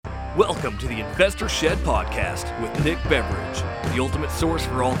Welcome to the Investor Shed Podcast with Nick Beveridge, the ultimate source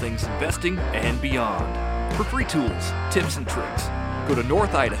for all things investing and beyond. For free tools, tips, and tricks, go to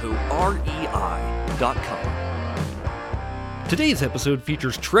northidahorei.com. Today's episode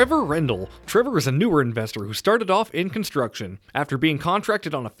features Trevor Rendall. Trevor is a newer investor who started off in construction. After being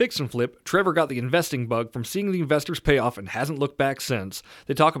contracted on a fix and flip, Trevor got the investing bug from seeing the investors pay off and hasn't looked back since.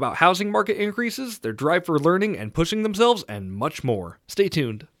 They talk about housing market increases, their drive for learning and pushing themselves, and much more. Stay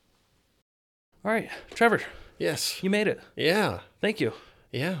tuned. All right, Trevor. Yes. You made it. Yeah. Thank you.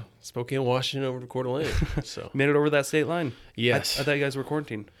 Yeah. Spokane, Washington over to Coeur d'Alene. So. You made it over that state line. Yes. I thought you guys were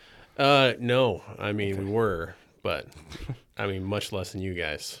quarantined. No. I mean, we were, but I mean, much less than you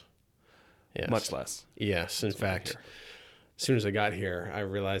guys. Yes. Much less. Yes. In fact, as soon as I got here, I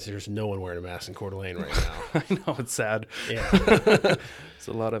realized there's no one wearing a mask in Coeur d'Alene right now. I know, it's sad. Yeah. It's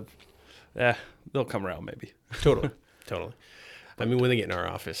a lot of, they'll come around maybe. Totally. I mean, when they get in our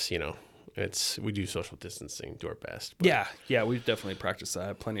office, you know, we do social distancing, do our best. But. Yeah, we've definitely practiced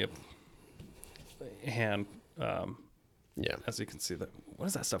that. Plenty of hand, as you can see, what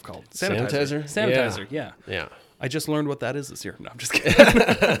is that stuff called? Sanitizer, yeah. I just learned what that is this year. No, I'm just kidding.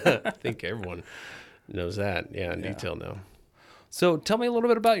 I think everyone knows that, in detail now. So tell me a little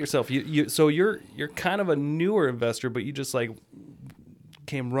bit about yourself. So you're kind of a newer investor, but you just like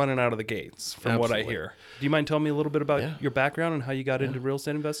came running out of the gates from Absolutely. what I hear. Do you mind telling me a little bit about your background and how you got into real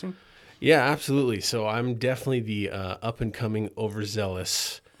estate investing? Yeah, absolutely. So I'm definitely the up-and-coming,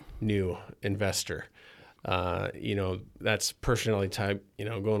 overzealous new investor. That's personality type,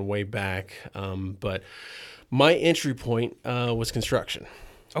 going way back. But my entry point was construction.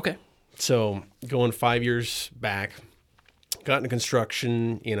 Okay. So going 5 years back, got into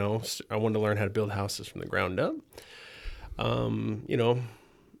construction, I wanted to learn how to build houses from the ground up.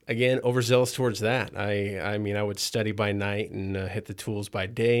 Again, overzealous towards that. I mean, I would study by night and hit the tools by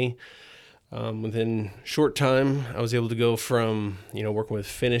day. Within short time, I was able to go from, working with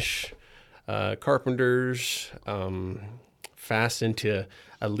finish carpenters fast into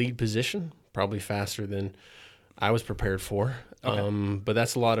a lead position, probably faster than I was prepared for. Okay. But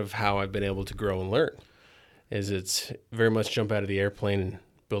that's a lot of how I've been able to grow and learn, is it's very much jump out of the airplane and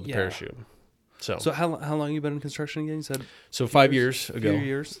build a parachute. So how long you been in construction again? You said 5 years ago. 4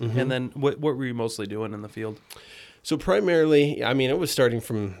 years. Mm-hmm. And then what were you mostly doing in the field? So primarily, I mean, it was starting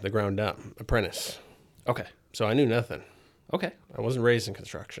from the ground up, apprentice. Okay. So I knew nothing. Okay. I wasn't raised in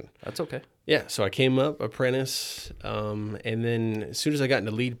construction. That's okay. Yeah. So I came up apprentice, and then as soon as I got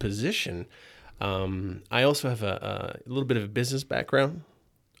into lead position, I also have a little bit of a business background.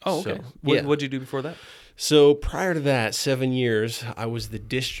 Oh, okay. So, What'd you do before that? So prior to that, 7 years, I was the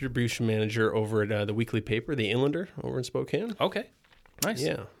distribution manager over at the weekly paper, The Inlander, over in Spokane. Okay. Nice.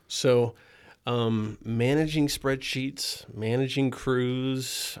 Yeah. So managing spreadsheets, managing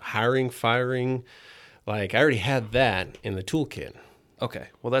crews, hiring, firing, like I already had that in the toolkit. Okay.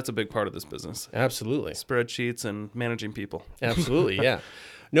 Well, that's a big part of this business. Absolutely. Spreadsheets and managing people. Absolutely, yeah.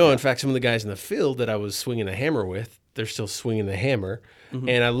 No, in fact, some of the guys in the field that I was swinging the hammer with, they're still swinging the hammer,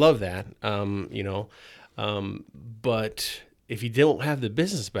 and I love that, but if you don't have the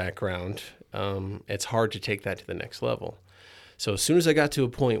business background, it's hard to take that to the next level. So as soon as I got to a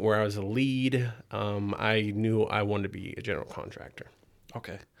point where I was a lead, I knew I wanted to be a general contractor.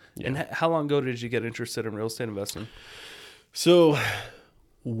 Okay. Yeah. And how long ago did you get interested in real estate investing? So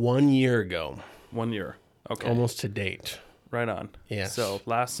 1 year ago. 1 year. Okay. Almost to date. Right on. Yeah. So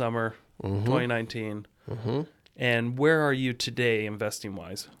last summer, 2019. Mm-hmm. And where are you today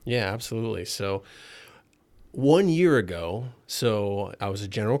investing-wise? Yeah, absolutely. So 1 year ago, so I was a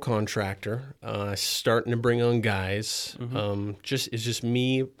general contractor, starting to bring on guys. It's just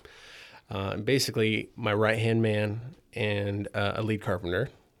me, basically my right-hand man and a lead carpenter.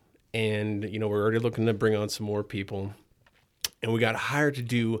 And, we're already looking to bring on some more people. And we got hired to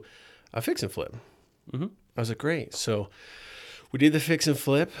do a fix and flip. I was like, great. So we did the fix and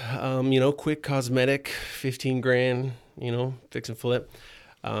flip, quick cosmetic, 15 grand, fix and flip.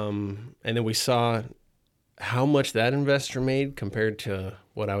 And then we saw how much that investor made compared to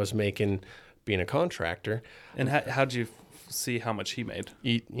what I was making being a contractor. And how did you see how much he made?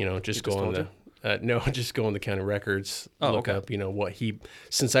 Just go on the county records, look up,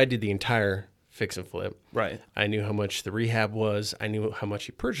 since I did the entire fix and flip. Right. I knew how much the rehab was. I knew how much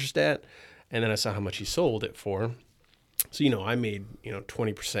he purchased at, and then I saw how much he sold it for. So, I made,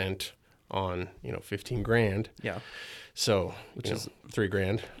 20% on, 15 grand. Yeah. So, which is 3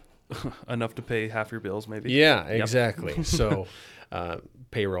 grand. Enough to pay half your bills, maybe. Yeah, exactly. So,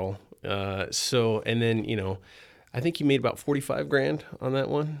 payroll. And then, I think he made about 45 grand on that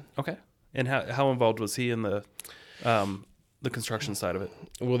one. Okay. And how involved was he in the the construction side of it?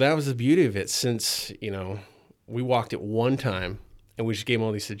 Well, that was the beauty of it. Since, we walked it one time and we just gave him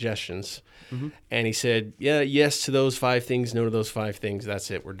all these suggestions. Mm-hmm. And he said, yeah, yes to those 5 things, no to those 5 things.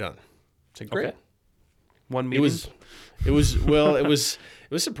 That's it. We're done. I said, great. Okay. One meeting? It was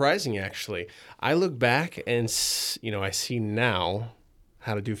surprising, actually. I look back and, I see now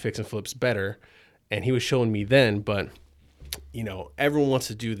how to do fix and flips better. And he was showing me then, but, everyone wants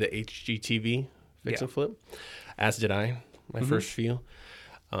to do the HGTV fix and flip, as did I, my first few.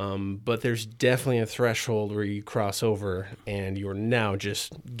 But there's definitely a threshold where you cross over and you're now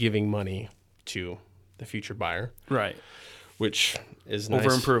just giving money to the future buyer. Right. Which is nice.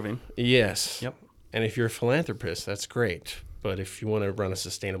 Over-improving. Yes. Yep. And if you're a philanthropist, that's great. But if you want to run a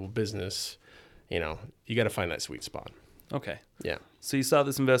sustainable business, you got to find that sweet spot. Okay. Yeah. So you saw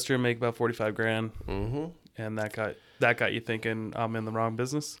this investor make about $45,000. Mm-hmm. And that got you thinking, I'm in the wrong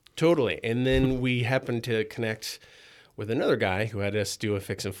business? Totally. And then we happened to connect with another guy who had us do a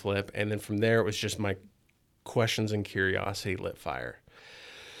fix and flip. And then from there, it was just my questions and curiosity lit fire.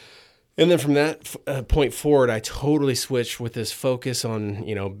 And then from that point forward, I totally switched with this focus on,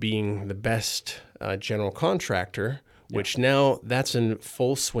 being the best general contractor, which now that's in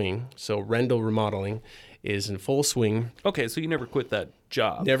full swing. So Rendall Remodeling is in full swing. Okay, so you never quit that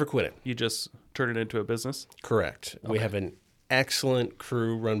job. Never quit it. You just turned it into a business? Correct. Okay. We have an excellent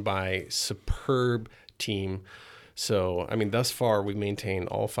crew run by superb team. So, thus far, we maintain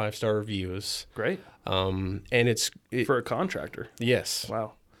all 5-star reviews. Great. And for a contractor. Yes.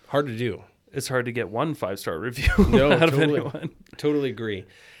 Wow. Hard to do. It's hard to get one 5-star review out of anyone. Totally agree.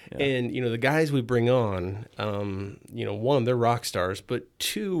 Yeah. And, the guys we bring on, one, they're rock stars, but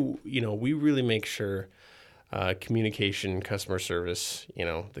 2, we really make sure communication, customer service,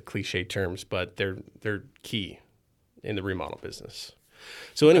 the cliche terms, but they're key in the remodel business.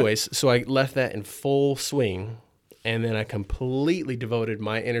 So anyways, so I left that in full swing, and then I completely devoted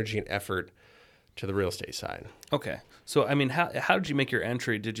my energy and effort to the real estate side. Okay. So, how did you make your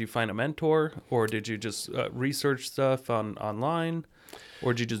entry? Did you find a mentor, or did you just research stuff online,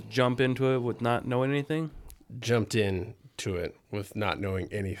 or did you just jump into it with not knowing anything? Jumped into it with not knowing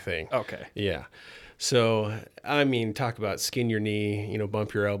anything. Okay. Yeah. So, talk about skin your knee,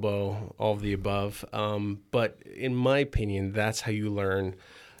 bump your elbow, all of the above. But in my opinion, that's how you learn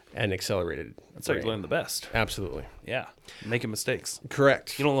an accelerated. That's how you learn the best. Absolutely. Yeah. Making mistakes.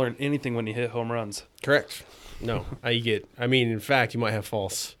 Correct. You don't learn anything when you hit home runs. Correct. No. In fact, you might have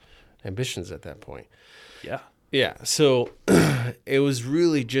false ambitions at that point. Yeah. Yeah. So it was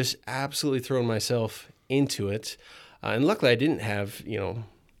really just absolutely throwing myself into it. And luckily I didn't have,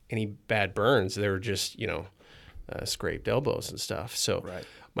 any bad burns. They were just, scraped elbows and stuff. So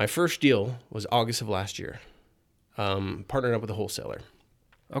my first deal was August of last year. Partnered up with a wholesaler.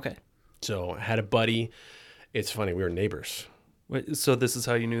 Okay. So I had a buddy. It's funny, we were neighbors. Wait, so this is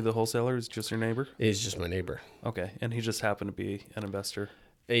how you knew the wholesaler is just your neighbor? He's just my neighbor. Okay. And he just happened to be an investor?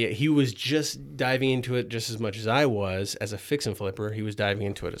 He was just diving into it just as much as I was as a fix and flipper. He was diving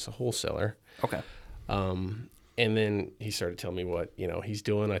into it as a wholesaler. Okay. And then he started telling me what, he's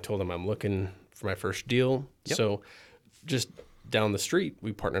doing. I told him I'm looking for my first deal. Yep. So just down the street,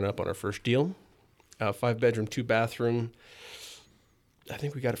 we partnered up on our first deal. 5-bedroom, 2-bathroom. I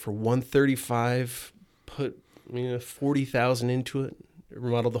think we got it for $135, put $40,000 into it,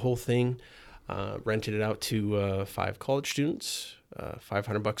 remodeled the whole thing, rented it out to 5 college students,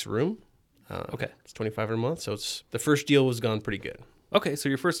 $500 a room. Okay. It's $2,500 a month. So the first deal was gone pretty good. Okay. So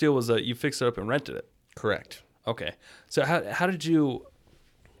your first deal was you fixed it up and rented it. Correct. Okay. So how'd you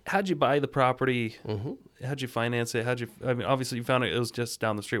buy the property? Mm-hmm. How'd you finance it? Obviously you found it was just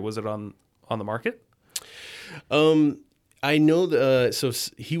down the street. Was it on the market? I know so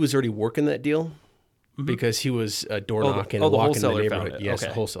he was already working that deal because he was door knocking and walking the neighborhood. Yes,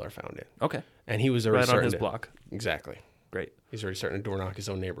 the wholesaler found it. Okay. And he was already starting on his block. Exactly. Great. He's already starting to door knock his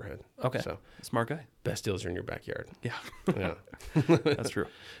own neighborhood. Okay. So smart guy. Best deals are in your backyard. Yeah. Yeah. That's true.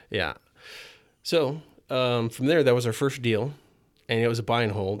 Yeah. So from there, that was our first deal, and it was a buy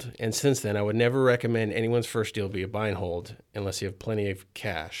and hold. And since then, I would never recommend anyone's first deal be a buy and hold unless you have plenty of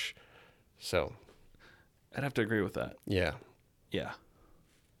cash. So I'd have to agree with that. Yeah. Yeah.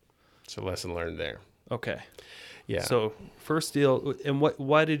 So lesson learned there. Okay. Yeah. So first deal, and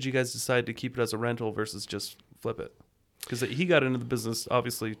why did you guys decide to keep it as a rental versus just flip it? Because he got into the business,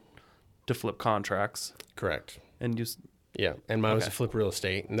 obviously, to flip contracts. Correct. And and mine was to flip real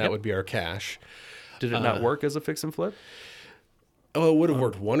estate, and that would be our cash. Did it not work as a fix and flip? Oh, it would have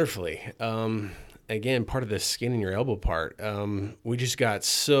worked wonderfully. Again, part of the skin in your elbow part. We just got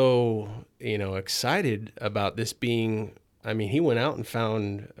so, excited about this being. He went out and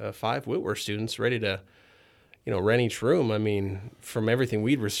found 5 Whitworth students ready to, rent each room. I mean, from everything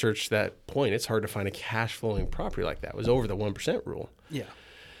we'd researched that point, it's hard to find a cash flowing property like that. It was over the 1% rule. Yeah.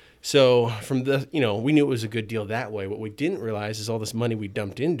 So from the, we knew it was a good deal that way. What we didn't realize is all this money we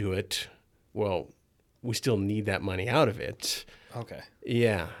dumped into it. Well, we still need that money out of it. Okay.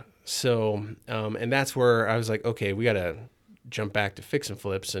 Yeah. So, and that's where I was like, okay, we got to jump back to fix and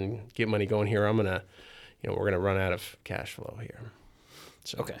flips and get money going here. We're going to run out of cash flow here.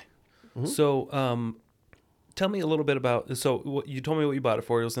 So. Okay. Mm-hmm. So, tell me a little bit about, so you told me what you bought it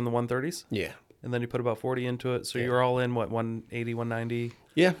for. It was in the 130s? Yeah. And then you put about 40 into it. So you're all in, what, 180, 190?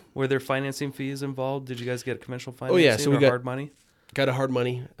 Yeah. Were there financing fees involved? Did you guys get conventional financing? Oh, yeah. So we got hard money? Got a hard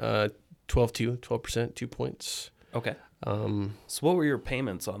money, 12%, 2 points. Okay. So what were your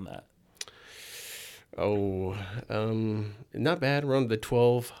payments on that? Not bad. Around the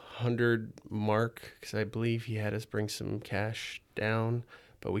 1,200 mark, because I believe he had us bring some cash down,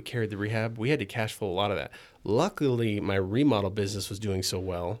 but we carried the rehab. We had to cash flow a lot of that. Luckily, my remodel business was doing so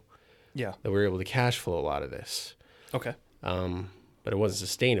well that we were able to cash flow a lot of this. Okay. But it wasn't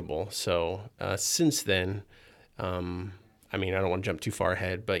sustainable. So since then, I don't want to jump too far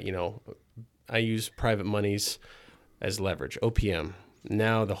ahead, but, I use private monies as leverage, OPM.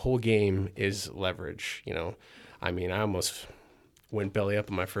 Now the whole game is leverage. I almost went belly up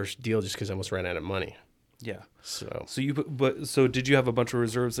on my first deal just because I almost ran out of money. Yeah. So did you have a bunch of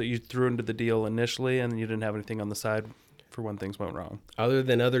reserves that you threw into the deal initially, and you didn't have anything on the side for when things went wrong? Other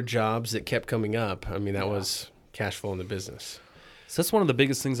than other jobs that kept coming up, that was cash flow in the business. So that's one of the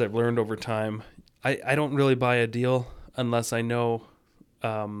biggest things I've learned over time. I don't really buy a deal unless I know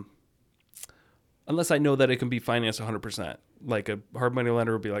that it can be financed 100%. Like a hard money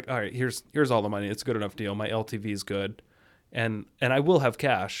lender would be like, all right, here's all the money. It's a good enough deal. My LTV is good. And I will have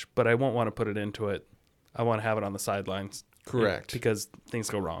cash, but I won't want to put it into it. I want to have it on the sidelines. Correct. Because things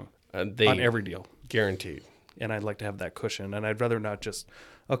go wrong on every deal. Guaranteed. And I'd like to have that cushion. And I'd rather not just,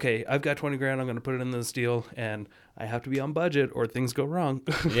 okay, I've got 20 grand. I'm going to put it in this deal and I have to be on budget or things go wrong.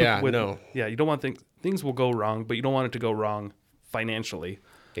 Yeah, no. Yeah, you don't want things will go wrong, but you don't want it to go wrong financially.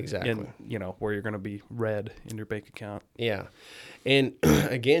 Exactly. And, where you're going to be red in your bank account. Yeah. And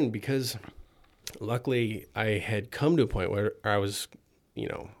again, because luckily I had come to a point where I was,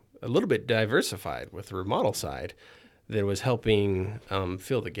 a little bit diversified with the remodel side that was helping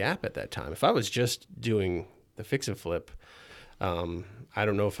fill the gap at that time. If I was just doing the fix and flip, I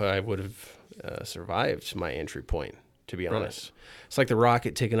don't know if I would have survived my entry point, to be honest. Right. It's like the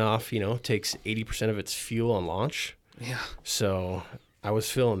rocket taking off, takes 80% of its fuel on launch. Yeah. So I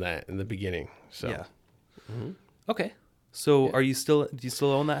was feeling that in the beginning. So yeah. Mm-hmm. Okay. So do you still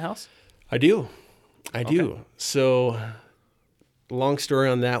own that house? I do. I do. So long story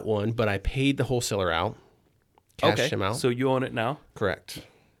on that one, but I paid the wholesaler out, cashed him out. So you own it now? Correct.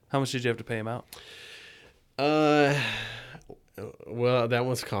 How much did you have to pay him out? Well, that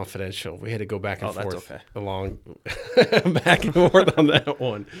one's confidential. We had to go back and forth along back and forth on that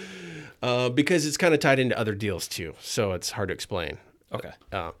one. Because it's kind of tied into other deals too. So it's hard to explain. Okay.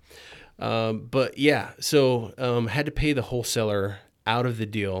 But yeah, so had to pay the wholesaler out of the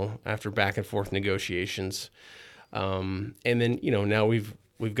deal after back and forth negotiations. And then, now we've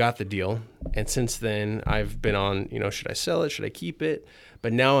got the deal. And since then I've been on, should I sell it? Should I keep it?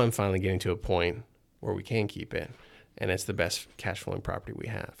 But now I'm finally getting to a point where we can keep it. And it's the best cash flowing property we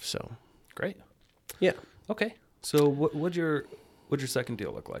have. So great. Yeah. Okay. So what'd your second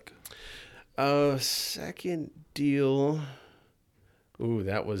deal look like? Second deal. Ooh,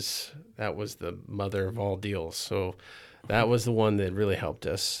 that was the mother of all deals. So that was the one that really helped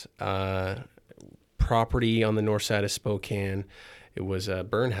us. Property on the north side of Spokane. It was a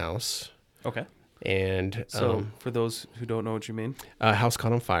burn house. Okay. And so for those who don't know what you mean, house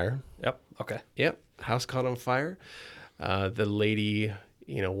caught on fire. Yep. Okay. Yep. House caught on fire. The lady,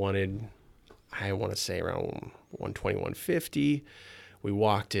 wanted, I want to say around 120, 150. We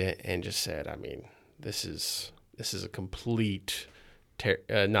walked it and just said, this is a complete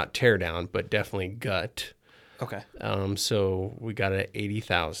not tear down, but definitely gut. Okay. So we got it at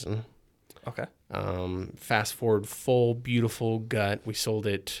 80,000. Okay. Fast forward, full beautiful gut. We sold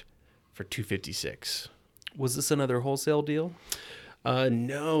it for 256. Was this another wholesale deal?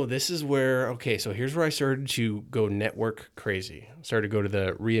 No, this is where, so here's where I started to go network crazy. Started to go to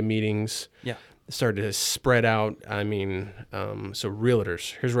the RIA meetings. Yeah. Started to spread out. So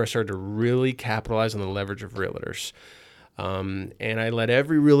realtors. Here's where I started to really capitalize on the leverage of realtors. And I let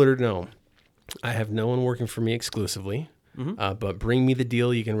every realtor know I have no one working for me exclusively, but bring me the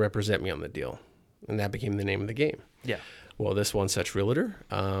deal. You can represent me on the deal. And that became the name of the game. Yeah. Well, this one such realtor,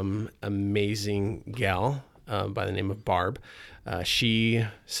 amazing gal. by the name of Barb. She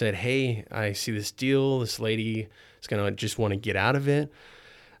said, "Hey, I see this deal. This lady is going to just want to get out of it."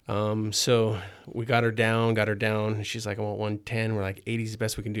 So we got her down. She's like, "I want 110. We're like, 80 is the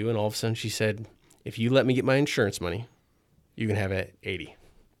best we can do." And all of a sudden she said, "If you let me get my insurance money, you can have it at 80.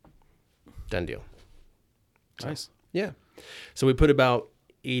 Done deal." Nice. Yeah. So we put about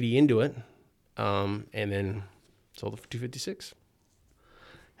 80 into it, and then sold it for 256.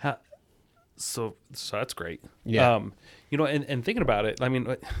 So that's great. Yeah. And thinking about it, I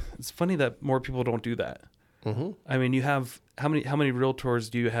mean, it's funny that more people don't do that. Mm-hmm. I mean, you have how many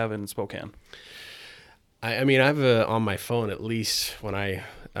realtors do you have in Spokane? I mean, I have on my phone, at least when I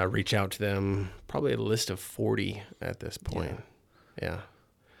reach out to them, probably a list of 40 at this point. Yeah.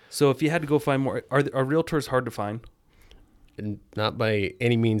 So if you had to go find more, are realtors hard to find? And not by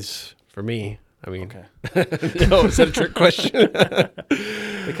any means for me. I mean, okay. No, is that a trick question?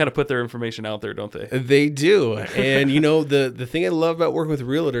 They kind of put their information out there, don't they? They do. And, the thing I love about working with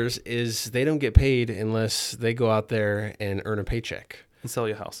realtors is they don't get paid unless they go out there and earn a paycheck. And sell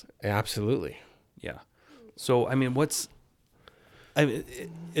you a house. Absolutely. Yeah. So, I mean,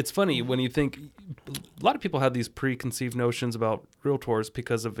 it's funny when you think a lot of people have these preconceived notions about realtors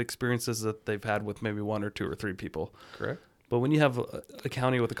because of experiences that they've had with maybe one or two or three people. Correct. But when you have a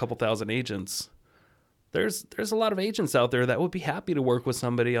county with a couple thousand agents, there's a lot of agents out there that would be happy to work with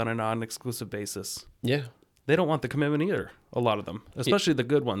somebody on a non-exclusive basis. Yeah. They don't want the commitment either, a lot of them, especially the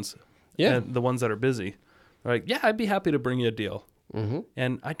good ones. Yeah. And the ones that are busy. They're like, yeah, I'd be happy to bring you a deal. Mm-hmm.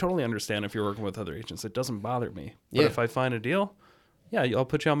 And I totally understand if you're working with other agents. It doesn't bother me. But Yeah. if I find a deal, yeah, I'll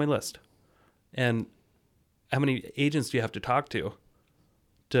put you on my list. And how many agents do you have to talk to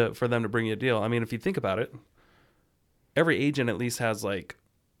for them to bring you a deal? I mean, if you think about it, every agent at least has like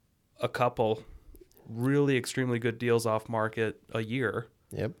a couple really extremely good deals off market a year.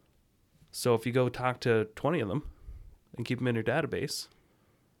 Yep. So if you go talk to 20 of them and keep them in your database,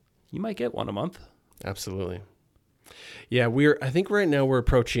 you might get one a month. Absolutely. Yeah, I think right now we're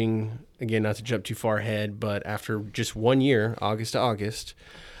approaching, again, not to jump too far ahead, but after just 1 year, August to August,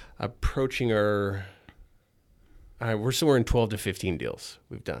 approaching we're somewhere in 12 to 15 deals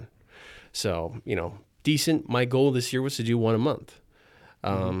we've done. So, decent. My goal this year was to do one a month.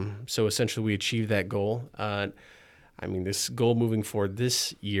 So essentially we achieved that goal. This goal moving forward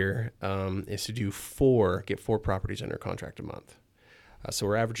this year is to get 4 properties under contract a month. So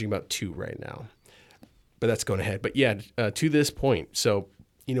we're averaging about 2 right now. But that's going ahead. But yeah, to this point. So,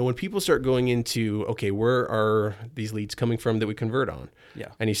 when people start going into, okay, where are these leads coming from that we convert on? Yeah.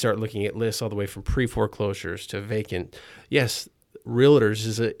 And you start looking at lists all the way from pre-foreclosures to vacant. Yes, realtors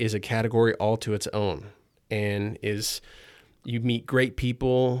is a category all to its own. And you meet great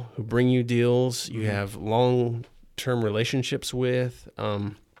people who bring you deals. You have long-term relationships with.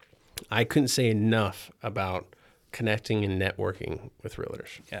 I couldn't say enough about connecting and networking with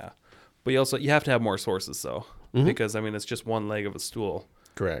realtors. Yeah. But you have to have more sources, though, because, it's just one leg of a stool.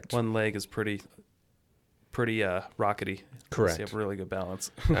 Correct. One leg is pretty rockety. Correct. So you have really good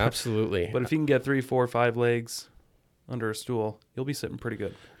balance. Absolutely. But if you can get 3, 4, 5 legs under a stool, you'll be sitting pretty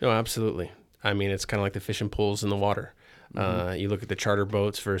good. No, absolutely. It's kind of like the fishing poles in the water. You look at the charter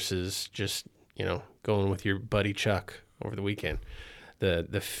boats versus just, going with your buddy Chuck over the weekend.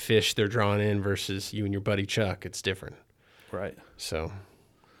 The fish they're drawing in versus you and your buddy Chuck, it's different. Right. So...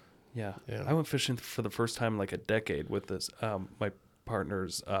 Yeah. I went fishing for the first time in like a decade with this my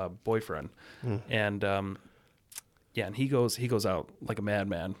partner's boyfriend, and and he goes out like a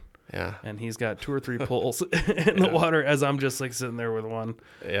madman. Yeah, and he's got 2 or 3 poles in the water as I'm just like sitting there with one.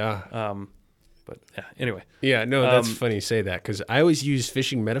 Yeah. But yeah. Anyway. Yeah. No, that's funny you say that because I always use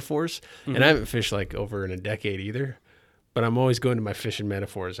fishing metaphors, and I haven't fished like over in a decade either. But I'm always going to my fishing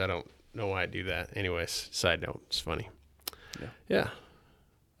metaphors. I don't know why I do that. Anyways, side note, it's funny. Yeah.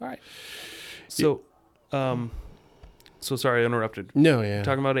 All right. So, so sorry I interrupted. No, yeah.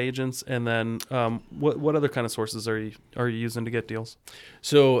 Talking about agents, and then what other kind of sources are you using to get deals?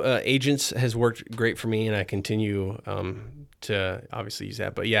 So agents has worked great for me, and I continue to obviously use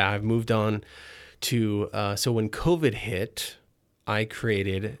that. But yeah, I've moved on to so when COVID hit, I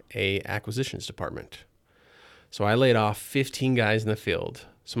created a acquisitions department. So I laid off 15 guys in the field.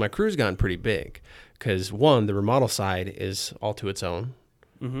 So my crew's gotten pretty big because one, the remodel side is all to its own.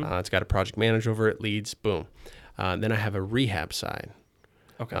 It's got a project manager over it, leads, boom. Then I have a rehab side,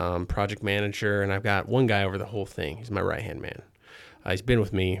 project manager, and I've got one guy over the whole thing. He's my right-hand man. He's been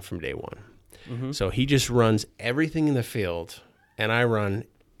with me from day one. So he just runs everything in the field, and I run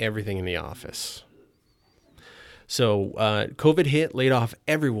everything in the office. So COVID hit, laid off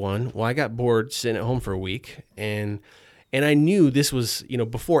everyone. Well, I got bored sitting at home for a week, and I knew this was,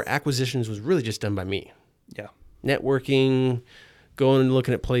 before acquisitions was really just done by me. Yeah. Networking, going and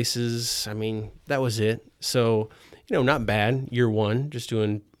looking at places. I mean, that was it. So, not bad. Year one, just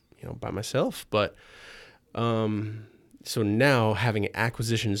doing, by myself. But so now having an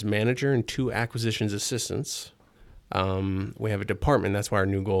acquisitions manager and 2 acquisitions assistants, we have a department. That's why our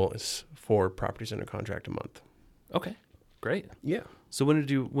new goal is 4 properties under contract a month. Okay, great. Yeah. So when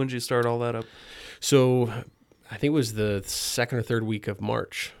did you start all that up? So I think it was the 2nd or 3rd week of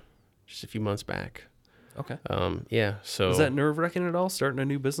March, just a few months back. Okay. Yeah. So was that nerve-wracking at all, starting a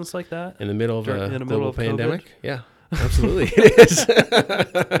new business like that? In the middle of a global pandemic? COVID? Yeah, absolutely. It is.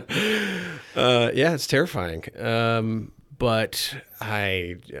 Yeah, it's terrifying. But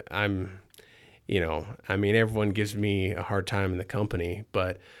I'm, everyone gives me a hard time in the company,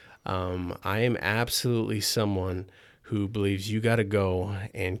 but I am absolutely someone who believes you got to go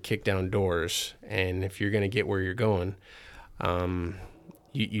and kick down doors. And if you're going to get where you're going,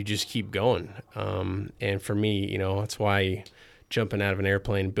 you just keep going. And for me, that's why jumping out of an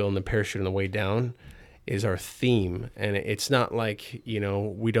airplane, building the parachute on the way down is our theme. And it's not like,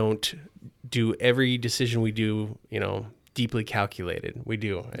 we don't do every decision we do, deeply calculated. We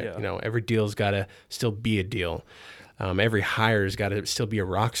do. Yeah. Every deal's got to still be a deal. Every hire's got to still be a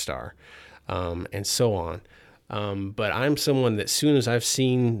rock star, and so on. But I'm someone that as soon as I've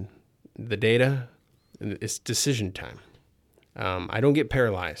seen the data, it's decision time. I don't get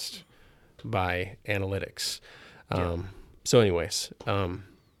paralyzed by analytics. So anyways,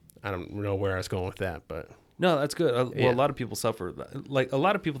 I don't know where I was going with that, but no, that's good. Well, a lot of people suffer. Like a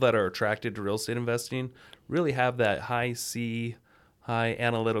lot of people that are attracted to real estate investing really have that high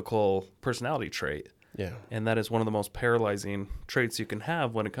analytical personality trait. Yeah. And that is one of the most paralyzing traits you can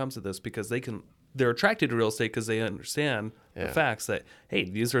have when it comes to this, because they're attracted to real estate because they understand the facts that, hey,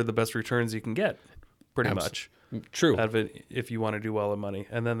 these are the best returns you can get pretty much. True. Out of it if you want to do well in money.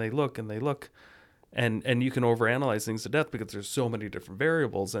 And then they look and you can overanalyze things to death because there's so many different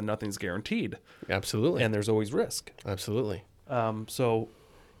variables and nothing's guaranteed. Absolutely. And there's always risk. Absolutely. So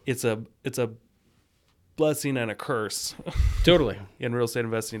it's a blessing and a curse. Totally. In real estate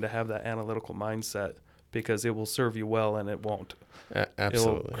investing to have that analytical mindset, because it will serve you well and it won't.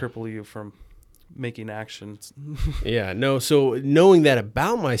 Absolutely. It will cripple you from making actions. Yeah. No. So knowing that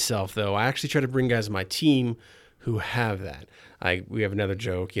about myself, though, I actually try to bring guys on my team who have that. We have another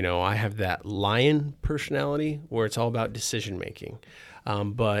joke, I have that lion personality where it's all about decision making.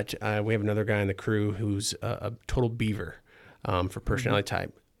 But we have another guy in the crew who's a total beaver for personality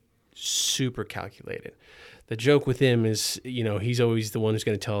type. Super calculated. The joke with him is, he's always the one who's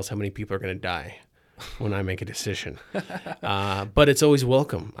going to tell us how many people are going to die when I make a decision. But it's always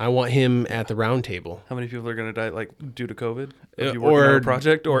welcome. I want him at the round table. How many people are going to die, like due to COVID? Or a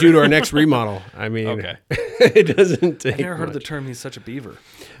project, or due to our next remodel. I mean, okay. It doesn't take. I've never heard much. the term. He's such a beaver.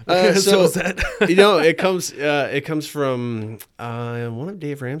 So it comes from one of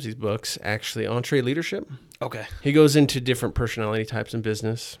Dave Ramsey's books, actually, Entree Leadership. Okay. He goes into different personality types in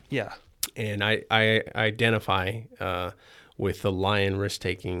business. Yeah. And I identify with the lion,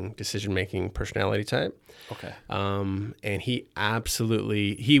 risk-taking, decision-making personality type. Okay. And he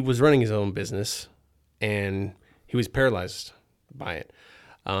was running his own business, and he was paralyzed by it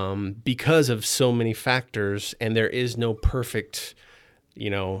because of so many factors, and there is no perfect,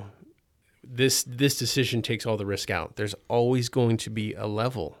 this decision takes all the risk out. There's always going to be a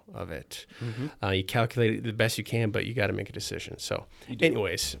level of it. Mm-hmm. You calculate it the best you can, but you got to make a decision. So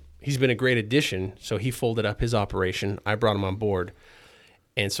anyways, he's been a great addition. So he folded up his operation. I brought him on board.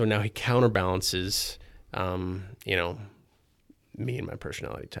 And so now he counterbalances, me and my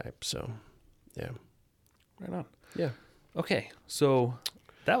personality type. So, yeah. Right on. Yeah. Okay. So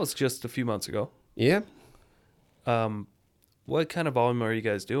that was just a few months ago. Yeah. What kind of volume are you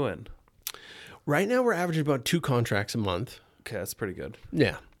guys doing? Right now we're averaging about 2 contracts a month. Okay, that's pretty good.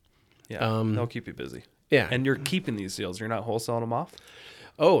 Yeah. Yeah. They'll keep you busy. Yeah. And you're keeping these deals. You're not wholesaling them off?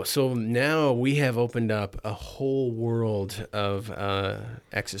 Oh, so now we have opened up a whole world of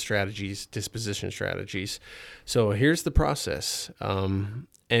exit strategies, disposition strategies. So here's the process. And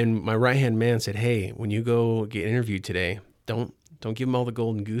my right-hand man said, hey, when you go get interviewed today, don't give them all the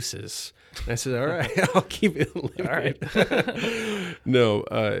golden gooses. And I said, all right, I'll keep it limited. All right. No,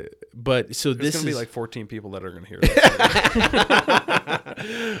 but so There's this going to be like 14 people that are going to hear this.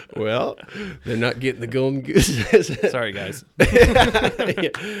 Well, they're not getting the golden gooses. Sorry, guys.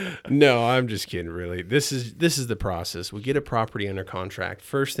 Yeah. No, I'm just kidding, really. This is the process. We get a property under contract.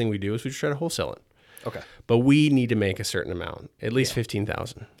 First thing we do is we try to wholesale it. Okay. But we need to make a certain amount, at least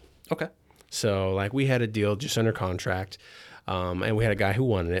 $15,000. Okay. So like we had a deal just under contract, and we had a guy who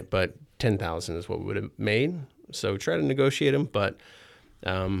wanted it, but $10,000 is what we would have made. So we tried to negotiate them, but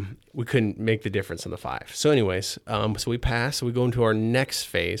we couldn't make the difference on the 5. So anyways, so we pass. So we go into our next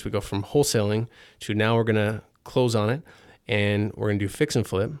phase. We go from wholesaling to now we're going to close on it, and we're going to do fix and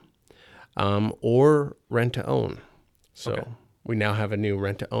flip or rent to own. So we now have a new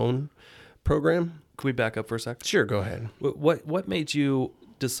rent to own program. Can we back up for a sec? Sure, go ahead. What made you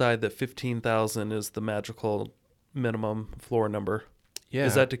decide that 15,000 is the magical minimum floor number? Yeah.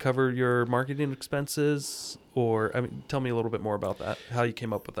 Is that to cover your marketing expenses, or tell me a little bit more about that, how you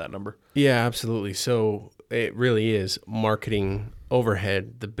came up with that number? Yeah, absolutely. So it really is marketing,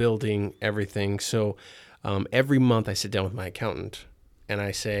 overhead, the building, everything. So every month I sit down with my accountant and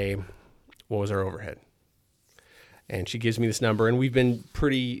I say, what was our overhead? And she gives me this number, and we've been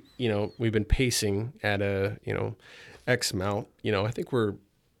pretty, we've been pacing at a, X amount. I think we're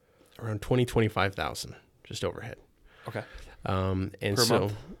around 25,000 just overhead. Okay. And per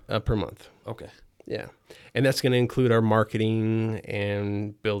month? Per month. Okay. Yeah. And that's going to include our marketing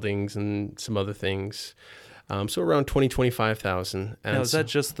and buildings and some other things. So around 25,000. Now, is that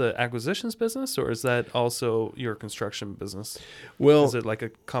just the acquisitions business, or is that also your construction business? Well, is it like a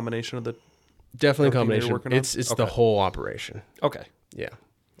combination of the? Definitely a combination. It's the whole operation. Okay. Yeah.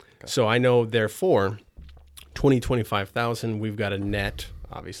 Okay. So I know, therefore, 25,000, we've got a net,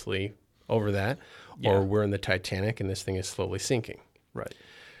 obviously, over that. Yeah. Or we're in the Titanic and this thing is slowly sinking. Right.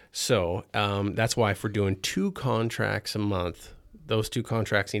 So that's why if we're doing 2 contracts a month, those 2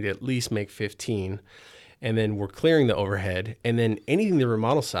 contracts need to at least make 15. And then we're clearing the overhead. And then anything the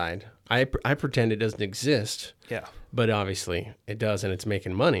remodel side, I pretend it doesn't exist. Yeah. But obviously it does, and it's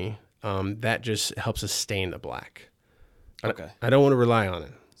making money. That just helps us stay in the black. Okay. I don't want to rely on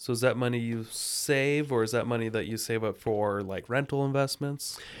it. So is that money you save, or is that money that you save up for like rental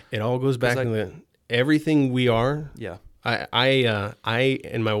investments? It all goes back into everything we are. Yeah. I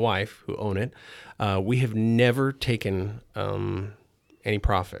and my wife, who own it, we have never taken any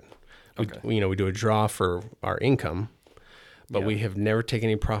profit. Okay. We do a draw for our income, but we have never taken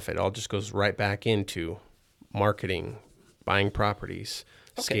any profit. It all just goes right back into marketing, buying properties,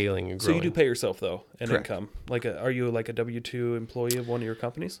 scaling and growing. So you do pay yourself though, an Correct. income. Are you like a W-2 employee of one of your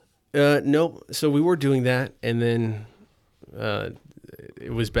companies? No. So we were doing that, and then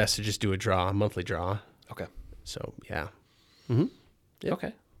it was best to just do a monthly draw. Okay. So yeah. Mm-hmm. Yep.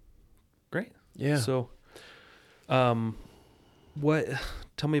 Okay. Great. Yeah. So, tell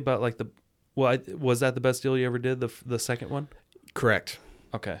me about was that the best deal you ever did? The second one? Correct.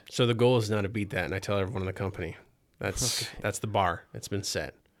 Okay. So the goal is now to beat that, and I tell everyone in the company that's the bar. It's been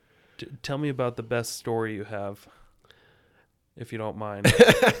set. Tell me about the best story you have, if you don't mind,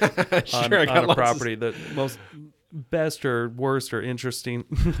 on a property. The most best or worst or interesting,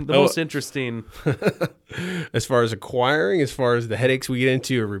 most interesting. As far as acquiring, as far as the headaches we get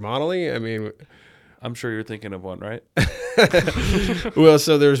into remodeling, I'm sure you're thinking of one, right? Well,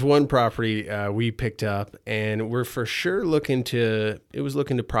 so there's one property we picked up, and we're for sure looking to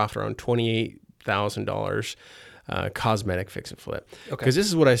profit around $28,000 cosmetic fix and flip. Okay. Because this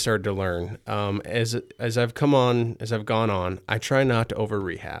is what I started to learn. As I've gone on, I try not to over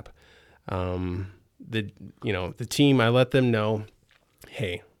rehab. The team, I let them know,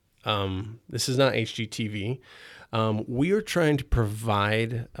 hey, this is not HGTV. We are trying to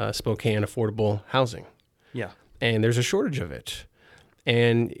provide Spokane affordable housing. Yeah. And there's a shortage of it.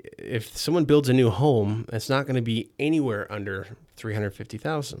 And if someone builds a new home, it's not going to be anywhere under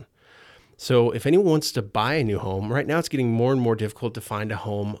 $350,000. So if anyone wants to buy a new home, right now it's getting more and more difficult to find a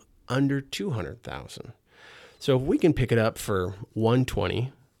home under $200,000. So if we can pick it up for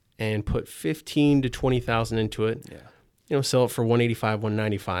 $120,000 and put $15,000 to $20,000 into it, sell it for $185,000,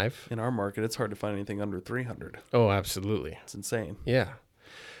 $195,000. In our market, it's hard to find anything under $300,000. Oh, absolutely. It's insane. Yeah.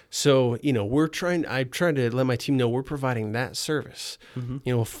 So, I'm trying to let my team know we're providing that service,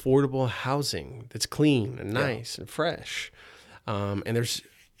 affordable housing that's clean and nice and fresh. And there's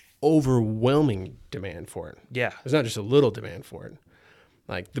overwhelming demand for it. Yeah. There's not just a little demand for it.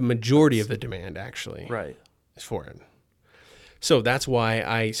 Like the majority of the demand actually is for it. So that's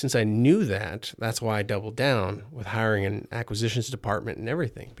why since I knew that's why I doubled down with hiring an acquisitions department and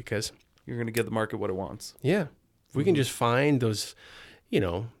everything, because you're going to give the market what it wants. Yeah. If we can just find those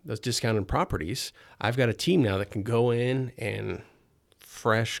discounted properties, I've got a team now that can go in and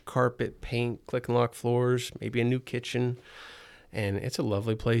fresh carpet, paint, click and lock floors, maybe a new kitchen, and it's a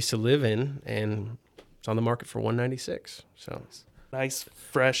lovely place to live in, and it's on the market for $196,000. So nice,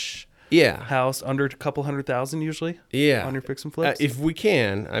 fresh Yeah. house under a couple $100,000 usually. Yeah. On your fix and flips. If we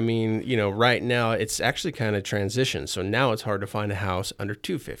can. I mean, you know, right now it's actually kind of transitioned. So now it's hard to find a house under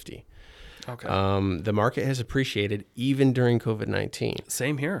 $250,000. Okay. The market has appreciated even during COVID-19.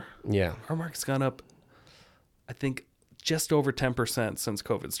 Same here. Yeah. Our market's gone up, I think, just over 10% since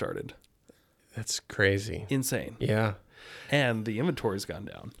COVID started. That's crazy. Insane. Yeah. And the inventory's gone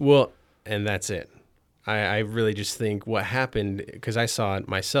down. Well, and that's it. I really just think what happened, because I saw it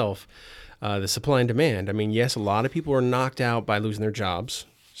myself, the supply and demand. I mean, yes, a lot of people were knocked out by losing their jobs.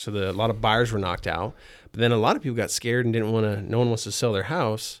 So a lot of buyers were knocked out. But then a lot of people got scared and no one wants to sell their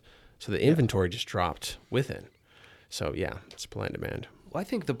house. So the inventory just dropped with it. So, yeah, supply and demand. Well, I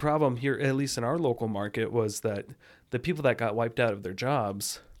think the problem here, at least in our local market, was that the people that got wiped out of their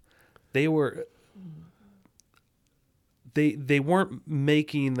jobs, they weren't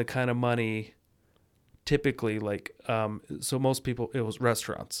making the kind of money typically like, so most people, it was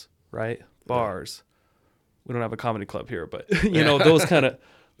restaurants, right? Bars. We don't have a comedy club here, but those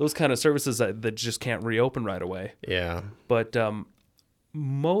kind of services that just can't reopen right away. Yeah. But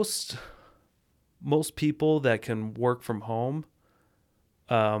most people that can work from home,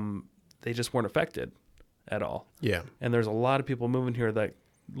 they just weren't affected at all. Yeah. And there's a lot of people moving here that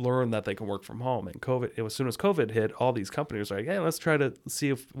learn that they can work from home. And as soon as COVID hit, all these companies are like, hey, let's try to see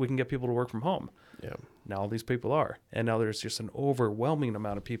if we can get people to work from home. Yeah. Now all these people are. And now there's just an overwhelming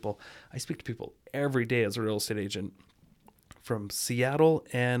amount of people. I speak to people every day as a real estate agent from Seattle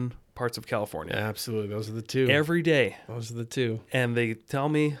and parts of California. Absolutely. Those are the two. Every day. Those are the two. And they tell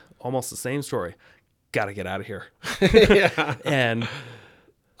me almost the same story. Got to get out of here. Yeah. And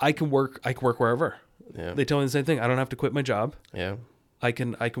I can work Yeah. wherever. They tell me the same thing. I don't have to quit my job. Yeah. I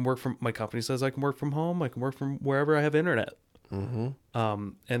can work from, my company says I can work from home. I can work from wherever I have internet. Mm-hmm.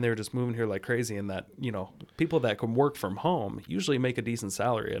 And they're just moving here like crazy. And that, people that can work from home usually make a decent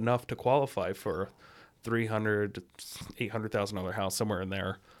salary, enough to qualify for $300,000 to $800,000 house, somewhere in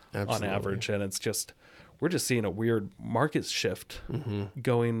there. Absolutely. On average. And it's just, we're just seeing a weird market shift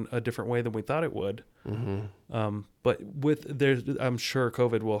going a different way than we thought it would. Mm-hmm. But I'm sure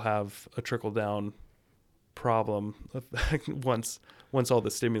COVID will have a trickle down problem once all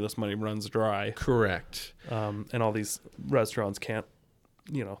the stimulus money runs dry. Correct. And all these restaurants can't,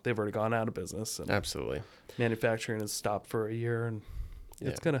 they've already gone out of business. And absolutely. Manufacturing has stopped for a year, and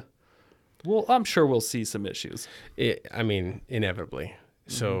it's I'm sure we'll see some issues. Inevitably.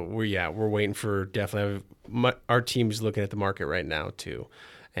 So we're waiting for our team's looking at the market right now too.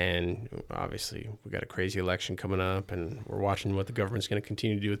 And obviously we got a crazy election coming up, and we're watching what the government's going to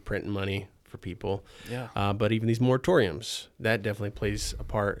continue to do with printing money for people. Yeah. But even these moratoriums, that definitely plays a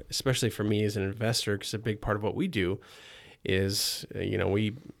part, especially for me as an investor, because a big part of what we do is,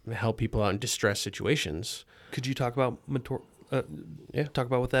 we help people out in distressed situations. Could you talk about talk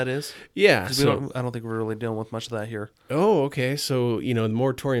about what that is? Yeah. I don't think we're really dealing with much of that here. Oh, okay. So, the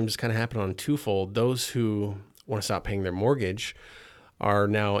moratoriums kind of happen on twofold. Those who want to stop paying their mortgage are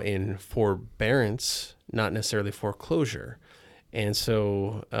now in forbearance, not necessarily foreclosure. And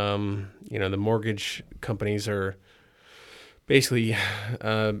so, the mortgage companies are basically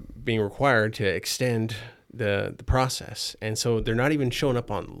being required to extend the process. And so they're not even showing up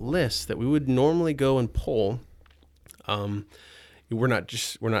on lists that we would normally go and pull. We're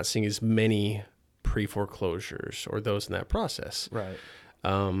not seeing as many pre-foreclosures or those in that process. Right.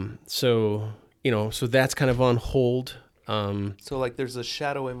 So that's kind of on hold. So like there's a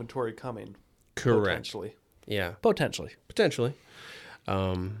shadow inventory coming. Correct. Potentially. Yeah. Potentially.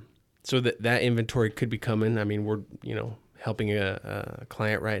 So that inventory could be coming. I mean, we're, helping a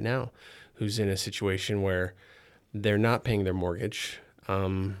client right now who's in a situation where they're not paying their mortgage,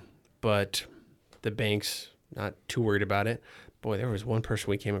 but the bank's not too worried about it. Boy, there was one person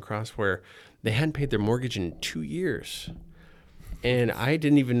we came across where they hadn't paid their mortgage in 2 years. And I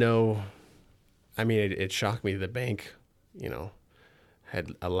didn't even know. I mean, it shocked me the bank,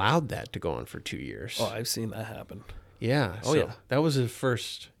 had allowed that to go on for 2 years. Oh, I've seen that happen. Yeah. Oh, yeah. That was the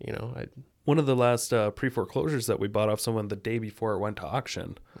first, one of the last pre-foreclosures that we bought off someone the day before it went to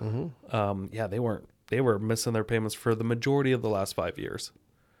auction. Mm-hmm. They were missing their payments for the majority of the last 5 years.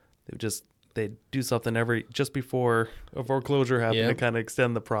 They'd do something just before a foreclosure happened to kind of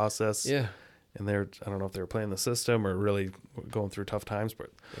extend the process. Yeah. And I don't know if they were playing the system or really going through tough times, but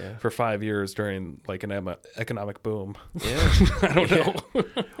for 5 years during like an economic boom. Yeah. I don't know.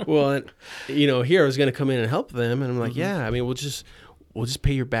 Well, and, here I was going to come in and help them. And I'm like, we'll just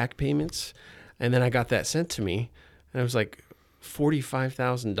pay your back payments. And then I got that sent to me, and it was like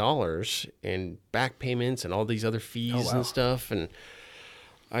 $45,000 in back payments and all these other fees and stuff. And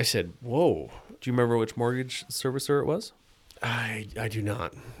I said, whoa. Do you remember which mortgage servicer it was? I do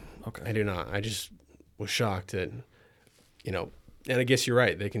not. Okay. I do not. I just was shocked that, and I guess you're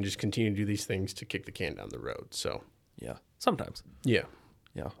right. They can just continue to do these things to kick the can down the road. So, yeah, sometimes. Yeah.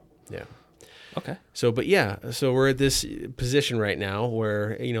 Okay. So we're at this position right now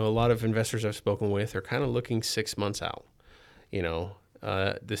where, a lot of investors I've spoken with are kind of looking 6 months out.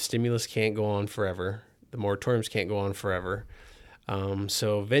 The stimulus can't go on forever. The moratoriums can't go on forever.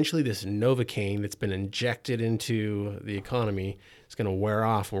 So eventually this Novocaine that's been injected into the economy is going to wear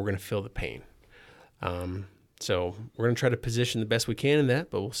off, and we're going to feel the pain. So we're going to try to position the best we can in that,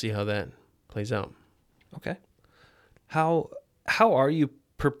 but we'll see how that plays out. Okay. How are you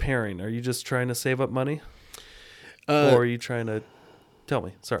preparing? Are you just trying to save up money? Or are you trying to... Tell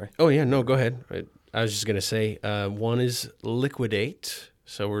me. Sorry. Oh, yeah. No, go ahead. I was just going to say, one is liquidate.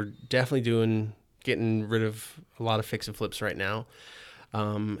 So we're definitely getting rid of a lot of fix and flips right now.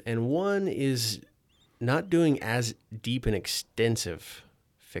 And one is not doing as deep and extensive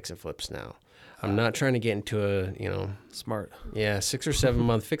fix and flips now. I'm not trying to get into a, smart. Yeah, 6 or 7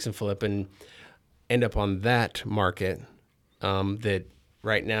 month fix and flip and end up on that market that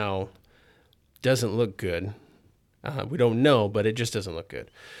right now doesn't look good. We don't know, but it just doesn't look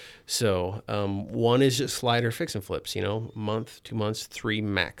good. So one is just slider fix and flips, month, 2 months, 3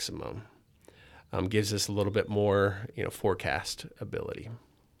 maximum. Gives us a little bit more, forecast ability.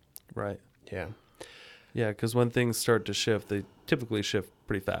 Right. Yeah. Yeah, because when things start to shift, they typically shift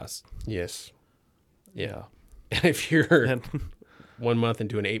pretty fast. Yes. Yeah. And if you're 1 month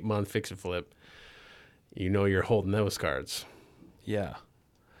into an 8 month fix and flip, you're holding those cards. Yeah.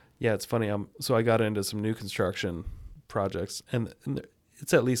 Yeah, it's funny. So I got into some new construction projects, and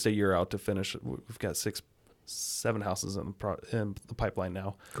it's at least a year out to finish. We've got 7 houses in the pipeline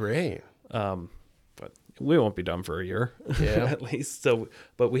now. Great. But we won't be done for a year, at least. So,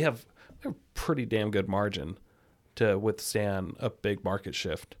 but we have a pretty damn good margin to withstand a big market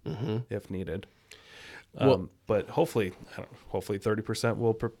shift if needed. But hopefully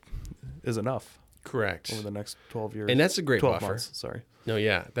 30% is enough. Correct. Over the next 12 years. And that's a great 12 buffer. Months, sorry. No,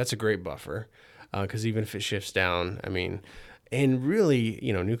 yeah, that's a great buffer. Because even if it shifts down, and really,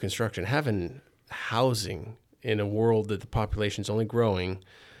 new construction, having housing in a world that the population's only growing,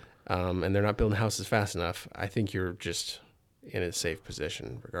 and they're not building houses fast enough, I think you're just in a safe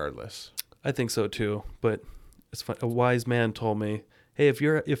position regardless. I think so too. But it's fun. A wise man told me, "Hey, if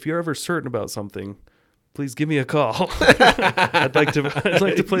you're ever certain about something, please give me a call. I'd like to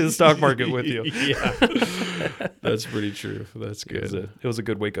play the stock market with you." Yeah, that's pretty true. That's good. It was a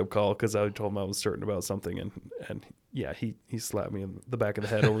good wake up call because I told him I was certain about something, and yeah, he slapped me in the back of the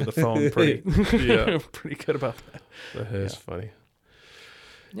head over the phone. Pretty good about that. That is funny.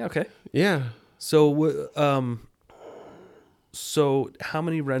 Yeah. Okay. Yeah. So how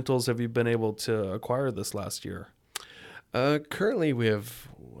many rentals have you been able to acquire this last year? Currently, we have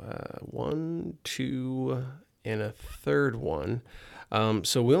 1, 2, and a third one.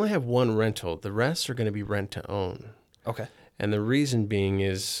 So we only have one rental. The rest are going to be rent to own. Okay. And the reason being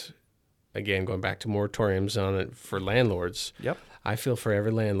is, again, going back to moratoriums on it for landlords. Yep. I feel for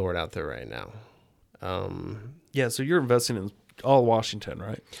every landlord out there right now. Yeah. So you're investing in all Washington,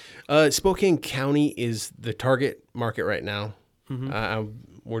 right? Spokane County is the target market right now.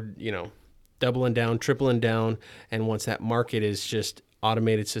 We're doubling down, tripling down, and once that market is just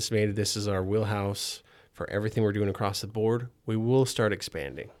automated, systemated, this is our wheelhouse for everything we're doing across the board, we will start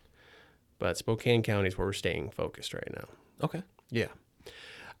expanding. But Spokane County is where we're staying focused right now. Okay. Yeah.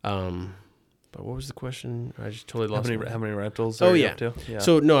 But what was the question? I just totally lost How many rentals are you up to? Yeah.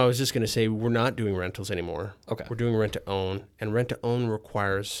 So, no, I was just going to say we're not doing rentals anymore. Okay. We're doing rent to own, and rent to own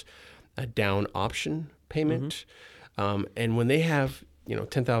requires a down option payment. And when they have,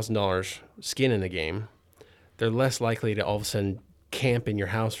 $10,000 skin in the game, they're less likely to all of a sudden camp in your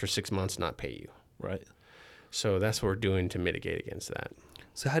house for 6 months and not pay you. Right. So that's what we're doing to mitigate against that.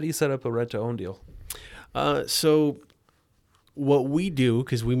 So how do you set up a rent to own deal? So what we do,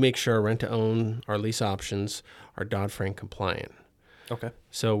 because we make sure our rent to own, our lease options are Dodd-Frank compliant. Okay.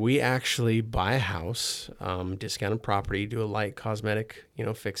 So we actually buy a house, discounted property, do a light cosmetic,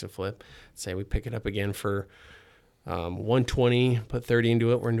 fix and flip. Say we pick it up again for $120, put $30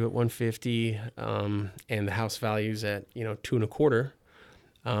 into it. We're into it $150, and the house value's at $225.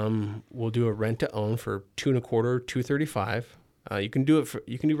 We'll do a rent to own for $225, $235. You can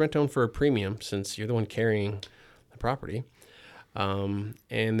do rent to own for a premium since you're the one carrying the property, and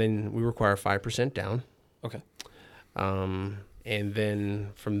then we require 5% down. Okay. And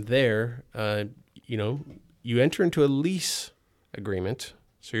then from there, you enter into a lease agreement.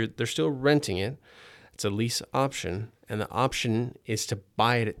 So they're still renting it. It's a lease option, and the option is to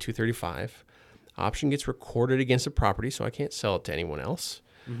buy it at $235. Option gets recorded against the property, so I can't sell it to anyone else.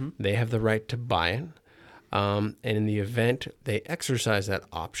 They have the right to buy it. And in the event they exercise that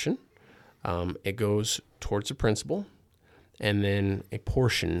option, it goes towards the principal, and then a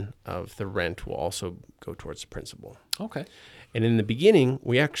portion of the rent will also go towards the principal. Okay. And in the beginning,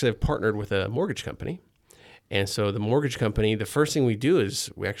 we actually have partnered with a mortgage company, And so the mortgage company, the first thing we do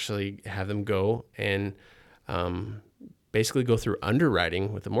is we actually have them go and basically go through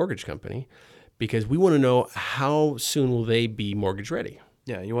underwriting with the mortgage company, because we want to know how soon will they be mortgage ready.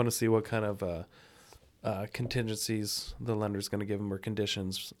 Yeah, you want to see what kind of contingencies the lender's going to give them, or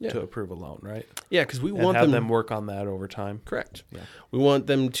conditions to approve a loan, right? Yeah, because we want them work on that over time. Correct. Yeah. We want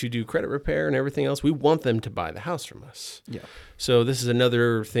them to do credit repair and everything else. We want them to buy the house from us. Yeah. So this is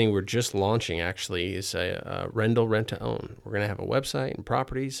another thing we're just launching, actually, is a Rendall rent to own. We're going to have a website and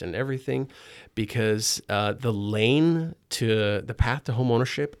properties and everything, because the lane to the path to home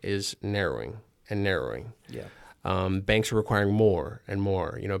ownership is narrowing and narrowing. Yeah. Banks are requiring more and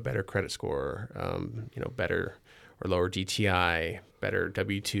more, better credit score, better or lower DTI, better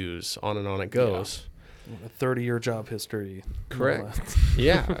W-2s, on and on it goes. Yeah. A 30-year job history. Correct.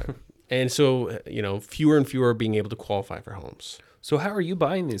 Yeah. And so, fewer and fewer are being able to qualify for homes. So how are you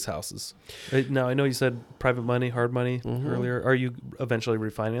buying these houses? Now, I know you said private money, hard money earlier. Are you eventually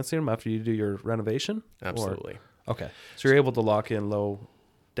refinancing them after you do your renovation? Absolutely. Okay. So you're able to lock in low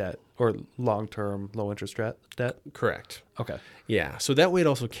debt or long-term low interest debt? Correct. Okay. Yeah. So that way it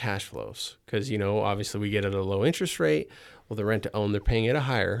also cash flows, because, obviously we get at a low interest rate. Well, the rent to own, they're paying at a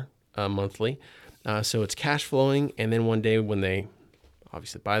higher monthly. So it's cash flowing. And then one day when they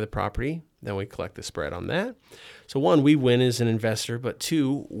obviously buy the property, then we collect the spread on that. So one, we win as an investor, but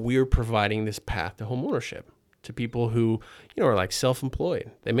two, we're providing this path to home ownership to people who, are like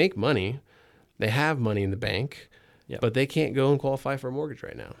self-employed. They make money. They have money in the bank. Yeah. But they can't go and qualify for a mortgage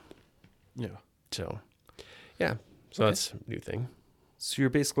right now. Yeah. So, yeah. So that's a new thing. So you're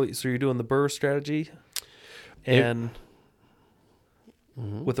doing the BRRRR strategy and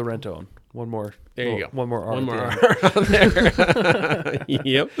with the rent own. One more. There you go. One more R. One more R on there.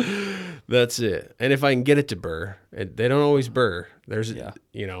 Yep. That's it. And if I can get it to BRRRR, they don't always BRRRR. There's,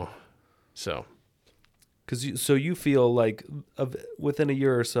 so. So you feel like within a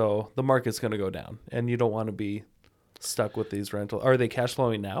year or so, the market's going to go down, and you don't want to be stuck with these rentals. Are they cash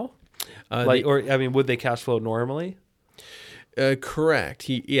flowing now? Would they cash flow normally? Correct.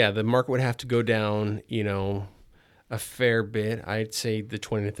 The market would have to go down, a fair bit. I'd say the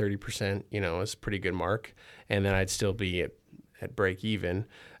 20 to 30%, is a pretty good mark. And then I'd still be at break even,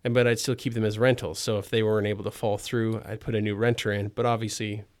 but I'd still keep them as rentals. So if they weren't able to fall through, I'd put a new renter in, but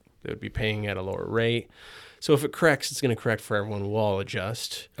obviously they would be paying at a lower rate. So if it corrects, it's going to correct for everyone. We'll all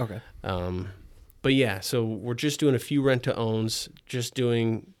adjust. Okay. But yeah, so we're just doing a few rent-to-owns, just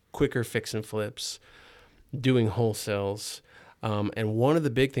doing quicker fix and flips, doing wholesales. And one of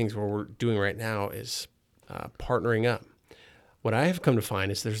the big things we're doing right now is partnering up. What I have come to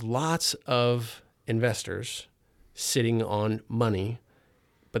find is there's lots of investors sitting on money,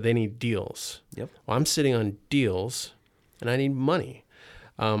 but they need deals. Yep. Well, I'm sitting on deals, and I need money.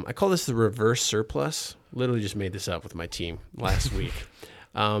 I call this the reverse surplus. Literally just made this up with my team last week.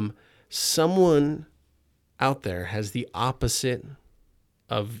 Someone out there has the opposite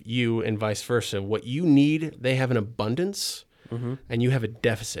of you and vice versa. What you need, they have an abundance, and you have a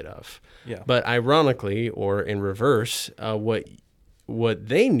deficit of. Yeah. But ironically, or in reverse, what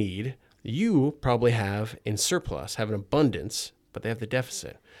they need, you probably have in surplus, have an abundance, but they have the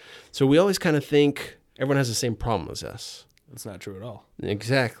deficit. So we always kind of think everyone has the same problem as us. That's not true at all.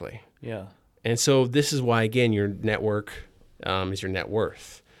 Exactly. Yeah. And so this is why, again, your network is your net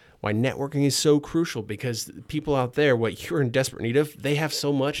worth. Why networking is so crucial, because people out there, what you're in desperate need of, they have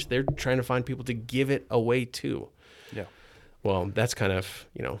so much, they're trying to find people to give it away to. Yeah. Well, that's kind of,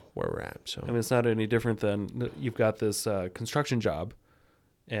 where we're at. So it's not any different than you've got this construction job,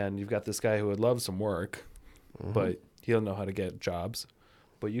 and you've got this guy who would love some work, but he don't know how to get jobs.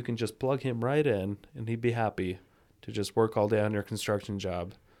 But you can just plug him right in, and he'd be happy to just work all day on your construction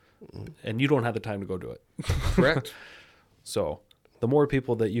job, and you don't have the time to go do it. Correct. So the more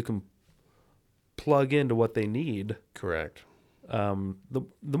people that you can plug into what they need, correct. The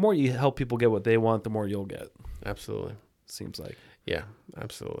more you help people get what they want, the more you'll get. Absolutely. Seems like. Yeah,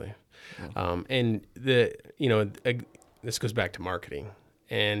 absolutely. Yeah. And this goes back to marketing.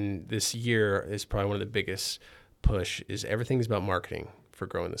 And this year is probably one of the biggest push is everything's about marketing for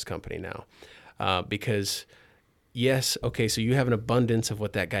growing this company now. Because yes, okay, so you have an abundance of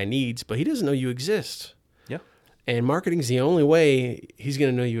what that guy needs, but he doesn't know you exist. Yeah. And marketing's the only way he's going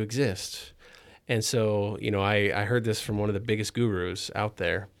to know you exist. And so, I heard this from one of the biggest gurus out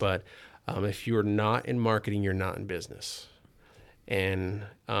there, but if you're not in marketing, you're not in business. And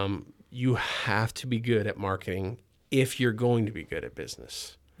you have to be good at marketing if you're going to be good at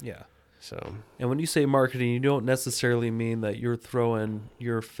business. Yeah. So, and when you say marketing, you don't necessarily mean that you're throwing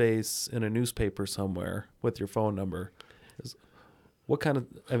your face in a newspaper somewhere with your phone number. What kind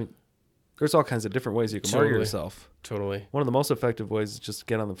of, There's all kinds of different ways you can market yourself. Totally. One of the most effective ways is just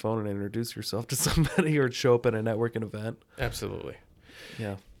get on the phone and introduce yourself to somebody or show up at a networking event. Absolutely.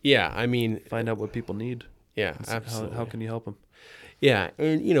 Yeah. Yeah, I mean... Find out what people need. Yeah, absolutely. How can you help them? Yeah,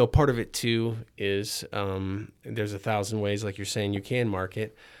 and, you know, part of it, too, is there's 1,000 ways, like you're saying, you can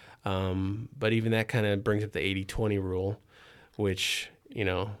market. But even that kind of brings up the 80-20 rule, which, you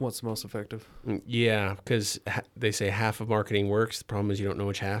know... What's the most effective? Yeah, because they say half of marketing works. The problem is you don't know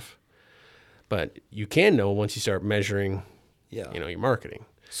which half. But you can know once you start measuring, you know, your marketing.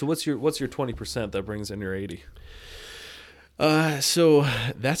 So what's your 20% that brings in your 80? So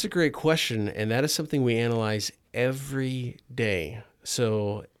that's a great question, and that is something we analyze every day.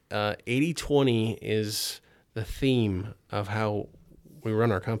 So 80-20 is the theme of how we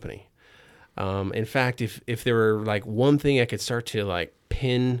run our company. In fact, if there were like one thing I could start to like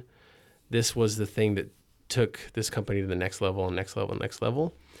pin, this was the thing that took this company to the next level and next level and next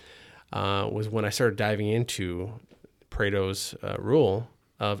level, was when I started diving into Pareto's rule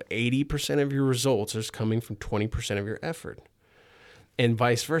of 80% of your results is coming from 20% of your effort, and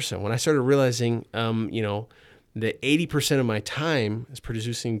vice versa. When I started realizing, you know, that 80% of my time is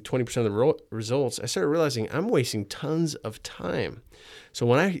producing 20% of the results, I started realizing I'm wasting tons of time. So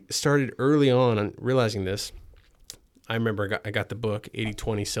when I started early on realizing this, I remember I got the book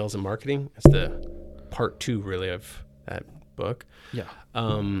 80-20 Sales and Marketing. It's the part 2 really of that book. Yeah.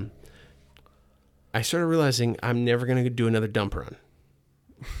 I started realizing I'm never going to do another dump run.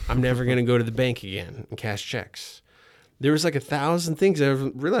 I'm never going to go to the bank again and cash checks. There was like 1,000 things I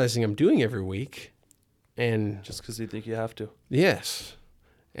was realizing I'm doing every week. And just because you think you have to. Yes.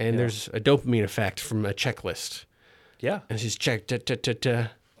 And there's a dopamine effect from a checklist. Yeah. And she's checked.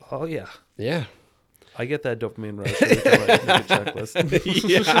 Oh, yeah. Yeah. I get that dopamine rush every time I make a checklist.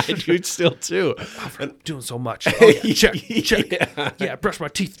 Yeah, I do still too. I'm doing so much. Oh, yeah. Check. Yeah, brush my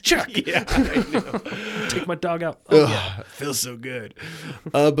teeth. Check. Yeah, I know. Take my dog out. Oh, yeah. Feels so good.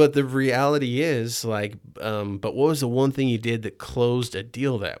 But the reality is, like, but what was the one thing you did that closed a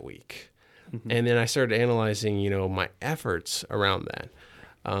deal that week? Mm-hmm. And then I started analyzing, you know, my efforts around that.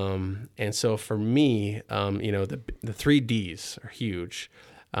 And so for me, you know, the 3 Ds are huge.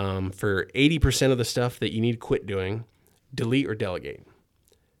 For 80% of the stuff that you need to quit doing, delete or delegate.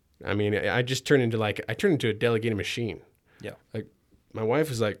 I mean, I turned into a delegating machine. Yeah. Like my wife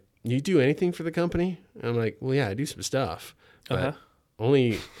was like, "You do anything for the company?" And I'm like, "Well, yeah, I do some stuff, but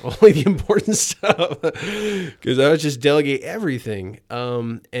only the important stuff." Because I would just delegate everything.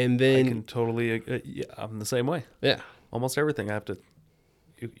 And then I can totally, I'm the same way. Yeah. Almost everything I have to,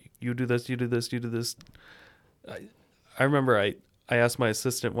 you do this, you do this, you do this. I remember I asked my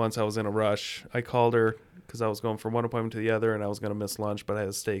assistant once, I was in a rush. I called her because I was going from one appointment to the other and I was going to miss lunch, but I had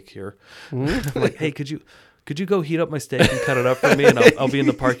a steak here. Mm-hmm. I'm like, "Hey, could you go heat up my steak and cut it up for me? And I'll be in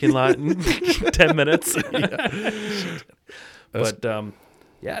the parking lot in 10 minutes. But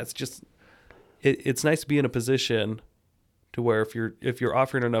it's just, it's nice to be in a position to where if you're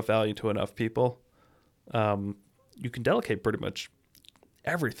offering enough value to enough people, you can delegate pretty much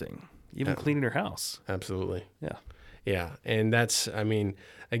everything, even cleaning your house. Absolutely. Yeah. Yeah. And that's, I mean,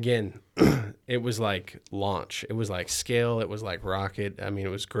 again, it was like launch. It was like scale. It was like rocket. I mean, it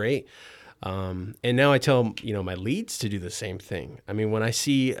was great. And now I tell, you know, my leads to do the same thing. I mean, when I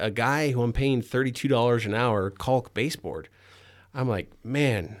see a guy who I'm paying $32 an hour caulk baseboard, I'm like,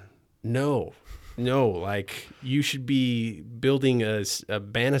 man, no, like you should be building a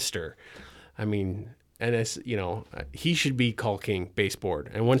banister. I mean, and it's, you know, he should be caulking baseboard.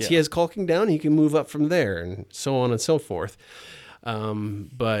 And once he has caulking down, he can move up from there and so on and so forth.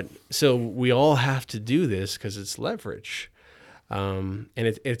 But so we all have to do this because it's leverage. And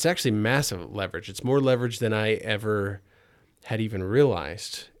it's actually massive leverage. It's more leverage than I ever had even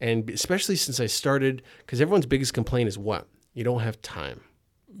realized. And especially since I started, because everyone's biggest complaint is what? You don't have time.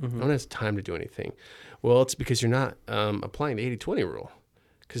 Mm-hmm. I don't have time to do anything. Well, it's because you're not applying the 80-20 rule.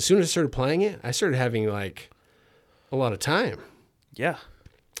 Because as soon as I started applying it, I started having like a lot of time. Yeah.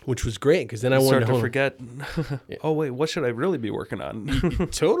 Which was great because then I wanted to forget, oh, wait, what should I really be working on?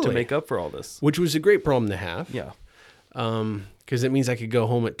 Totally. To make up for all this. Which was a great problem to have. Yeah. Because it means I could go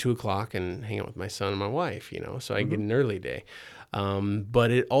home at 2 o'clock and hang out with my son and my wife, you know, so I get an early day.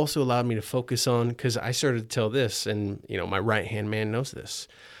 But it also allowed me to focus on, because I started to tell this, and, you know, my right-hand man knows this.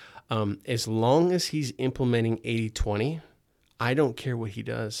 As long as he's implementing 80-20, I don't care what he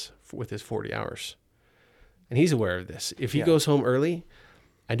does with his 40 hours. And he's aware of this. If he goes home early,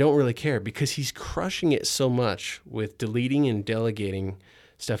 I don't really care because he's crushing it so much with deleting and delegating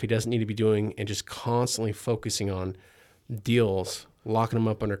stuff he doesn't need to be doing and just constantly focusing on deals, locking them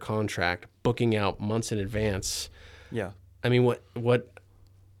up under contract, booking out months in advance. Yeah. I mean, what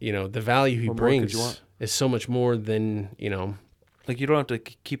the value he brings is so much more than, Like, you don't have to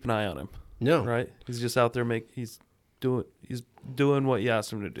keep an eye on him. No. Right? He's just out there he's doing what you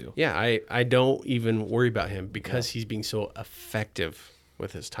asked him to do. Yeah, I don't even worry about him because he's being so effective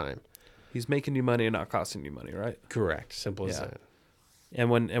with his time. He's making you money and not costing you money, right? Correct. Simple as that. And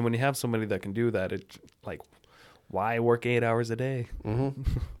when you have somebody that can do that, it's like, why work 8 hours a day? Mm-hmm.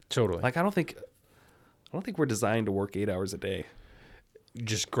 Totally. Like, I don't think we're designed to work 8 hours a day.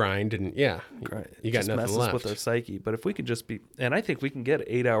 Just grind and you got just nothing messes left with our psyche. But if we could just and I think we can get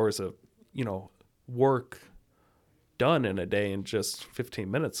 8 hours of work done in a day in just 15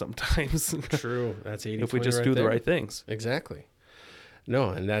 minutes sometimes. True. That's 80. If we just do the right things. Exactly. No,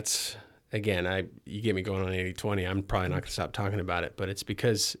 and that's, again, you get me going on 80-20. I'm probably not going to stop talking about it, but it's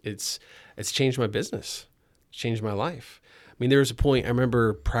because it's changed my business. It's changed my life. I mean, there was a point, I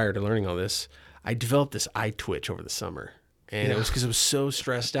remember prior to learning all this, I developed this eye twitch over the summer. And it was because I was so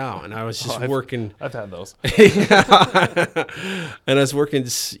stressed out, and I was just working. I've had those. And I was working,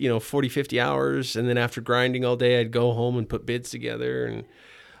 40, 50 hours. And then after grinding all day, I'd go home and put bids together.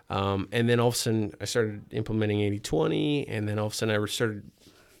 And then all of a sudden, I started implementing 80-20. And then all of a sudden, I started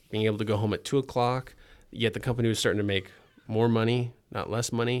being able to go home at 2 o'clock. Yet the company was starting to make more money, not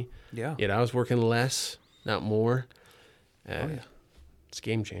less money. Yeah. Yet I was working less, not more. It's a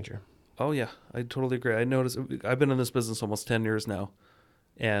game changer. Oh, yeah. I totally agree. I noticed I've been in this business almost 10 years now.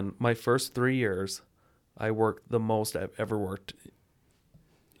 And my first 3 years, I worked the most I've ever worked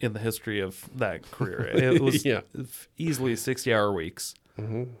in the history of that career. It was easily 60-hour weeks.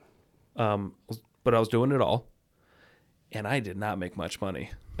 Mm-hmm. But I was doing it all. And I did not make much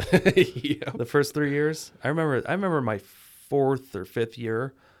money. The first 3 years. I remember my fourth or fifth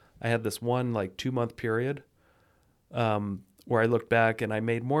year, I had this one 2-month period. Where I looked back and I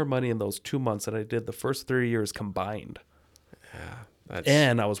made more money in those 2 months than I did the first 3 years combined. Yeah,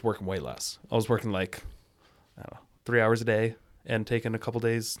 and I was working way less. I was working 3 hours a day and taking a couple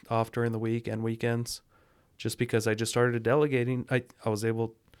days off during the week and weekends, just because I just started delegating. I was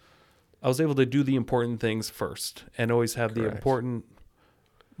able to do the important things first and always have the important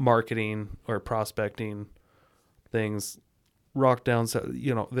marketing or prospecting things rocked down. So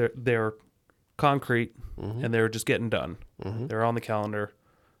they're concrete. Mm-hmm. And they were just getting done. Mm-hmm. They were on the calendar,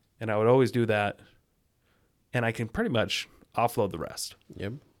 and I would always do that. And I can pretty much offload the rest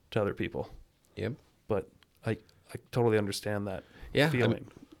to other people. Yep. But I totally understand that feeling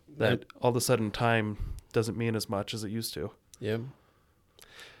that all of a sudden time doesn't mean as much as it used to. Yep.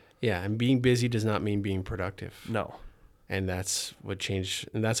 Yeah, and being busy does not mean being productive. No. And that's what changed.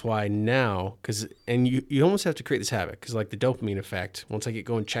 And that's why now, you almost have to create this habit, because the dopamine effect, once I get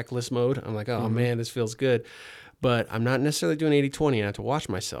going checklist mode, I'm like, oh man, this feels good. But I'm not necessarily doing 80-20, and I have to watch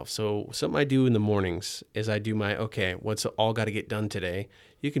myself. So something I do in the mornings is I do what's all got to get done today.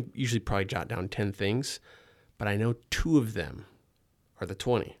 You can usually probably jot down 10 things, but I know 2 of them are the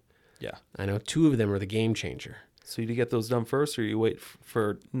 20. Yeah. I know 2 of them are the game changer. So you get those done first, or you wait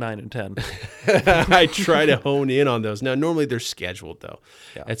for 9 and 10? I try to hone in on those. Now, normally they're scheduled, though.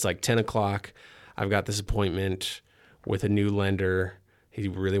 Yeah. It's 10 o'clock. I've got this appointment with a new lender. He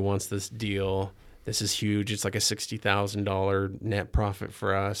really wants this deal. This is huge. It's a $60,000 net profit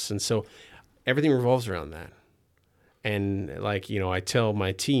for us. And so everything revolves around that. And I tell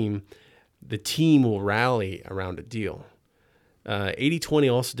my team, the team will rally around a deal.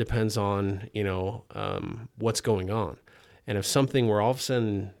 80-20 also depends on, what's going on. And if something where all of a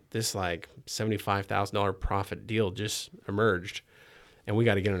sudden this $75,000 profit deal just emerged and we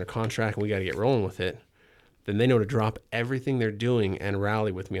got to get under contract and we got to get rolling with it, then they know to drop everything they're doing and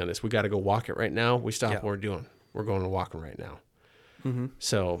rally with me on this. We got to go walk it right now. We stop what we're doing. We're going and walking right now. Mm-hmm.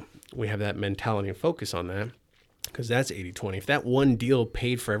 So we have that mentality and focus on that, because that's 80-20. If that one deal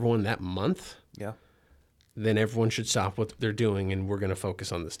paid for everyone that month, then everyone should stop what they're doing, and we're going to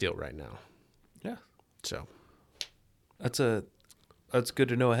focus on this deal right now. Yeah. So that's good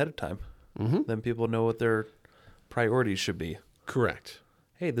to know ahead of time. Mm-hmm. Then people know what their priorities should be. Correct.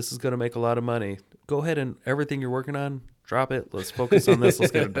 Hey, this is going to make a lot of money. Go ahead and everything you're working on, drop it. Let's focus on this.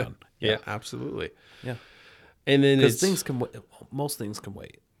 Let's get it done. Yeah, absolutely. Yeah. And then because things can wait. Most things can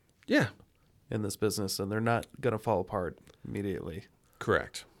wait. Yeah. In this business, and they're not going to fall apart immediately.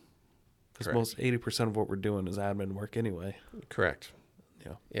 Correct. Because most 80% of what we're doing is admin work anyway. Correct.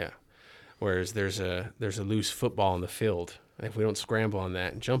 Yeah. Yeah. Whereas there's a loose football in the field, and if we don't scramble on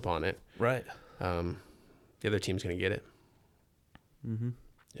that and jump on it, right, the other team's going to get it. Mm-hmm.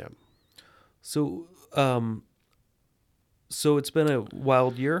 Yeah. So, so it's been a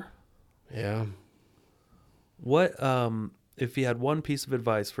wild year. Yeah. What if you had one piece of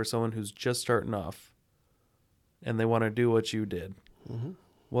advice for someone who's just starting off, and they want to do what you did? Mm-hmm.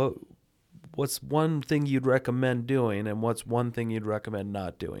 What's one thing you'd recommend doing, and what's one thing you'd recommend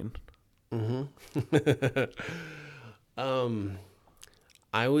not doing?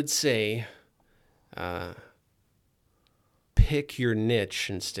 I would say pick your niche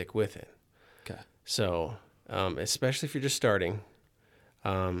and stick with it. Okay. So, especially if you're just starting,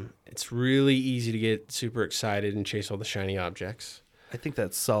 it's really easy to get super excited and chase all the shiny objects. I think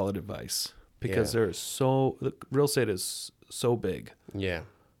that's solid advice because real estate is so big. Yeah.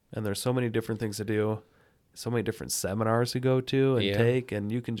 And there's so many different things to do, so many different seminars to go to and take, and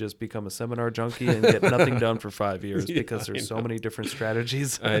you can just become a seminar junkie and get nothing done for 5 years because there's so many different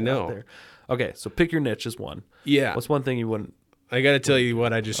strategies out there. Okay, so pick your niche is one. Yeah. What's one thing you wouldn't? I got to tell you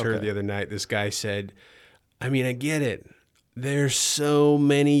what I just heard the other night. This guy said, I mean, I get it. There's so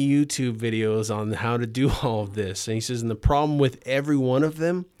many YouTube videos on how to do all of this. And he says, and the problem with every one of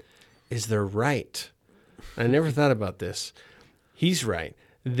them is they're right. I never thought about this. He's right.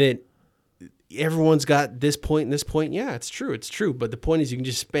 That everyone's got this point and this point. Yeah, it's true. But the point is you can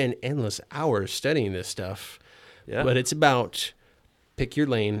just spend endless hours studying this stuff. Yeah. But it's about pick your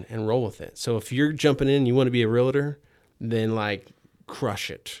lane and roll with it. So if you're jumping in and you want to be a realtor, then crush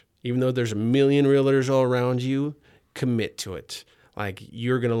it. Even though there's a million realtors all around you, commit to it.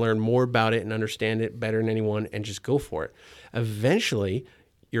 You're going to learn more about it and understand it better than anyone, and just go for it. Eventually,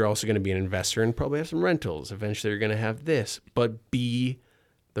 you're also going to be an investor and probably have some rentals. Eventually, you're going to have this, but be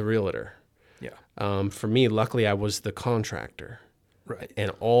the realtor. Yeah. For me, luckily, I was the contractor. Right.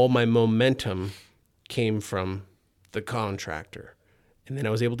 And all my momentum came from the contractor. And then I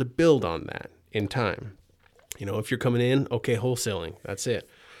was able to build on that in time. If you're coming in, okay, wholesaling, that's it.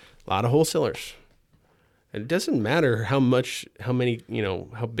 A lot of wholesalers. And it doesn't matter how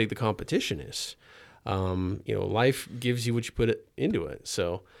big the competition is. Life gives you what you put into it.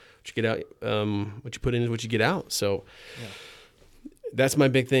 So what you get out, what you put in is what you get out. So that's my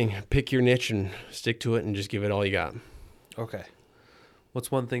big thing. Pick your niche and stick to it and just give it all you got. Okay.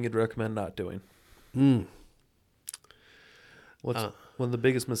 What's one thing you'd recommend not doing? What's one of the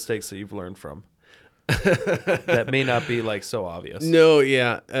biggest mistakes that you've learned from? That may not be so obvious. No,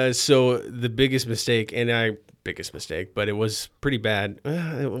 yeah. So the biggest mistake, but it was pretty bad.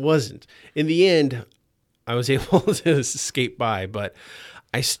 It wasn't. In the end, I was able to skate by, but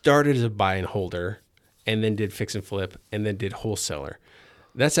I started as a buy and holder and then did fix and flip and then did wholesaler.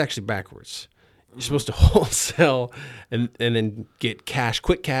 That's actually backwards. You're supposed to wholesale and then get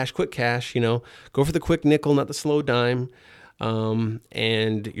quick cash, go for the quick nickel, not the slow dime.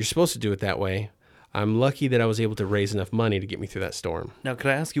 And you're supposed to do it that way. I'm lucky that I was able to raise enough money to get me through that storm. Now,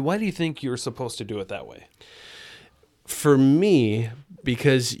 could I ask you, why do you think you're supposed to do it that way? For me,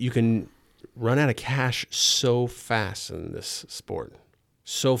 because you can run out of cash so fast in this sport,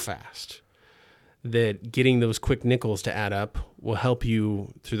 so fast, that getting those quick nickels to add up will help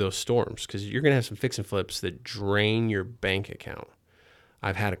you through those storms, because you're going to have some fix and flips that drain your bank account.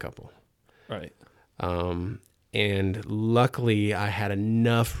 I've had a couple. Right. And luckily, I had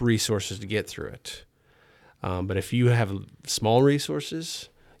enough resources to get through it. But if you have small resources,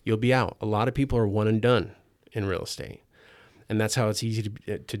 you'll be out. A lot of people are one and done in real estate. And that's how it's easy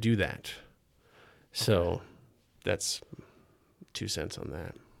to do that. So that's 2 cents on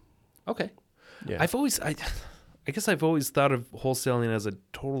that. Okay. Yeah. I guess I've always thought of wholesaling as a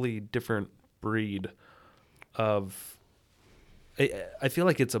totally different breed of... I feel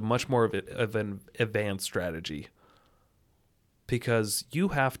like it's a much more of an advanced strategy, because you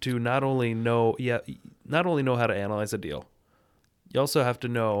have to not only know how to analyze a deal, you also have to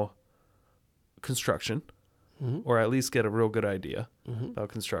know construction, or at least get a real good idea about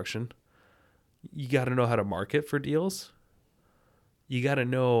construction. You got to know how to market for deals. You got to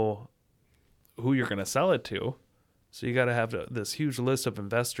know who you're going to sell it to. So you got to have this huge list of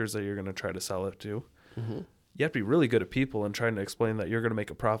investors that you're going to try to sell it to. You have to be really good at people and trying to explain that you're going to make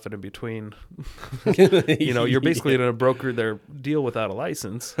a profit in between. You're basically going to broker their deal without a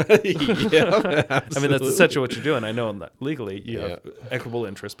license. Yeah, I mean, that's essentially what you're doing. I know that legally you have equitable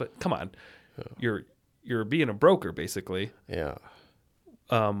interest, but come on, you're being a broker basically. Yeah.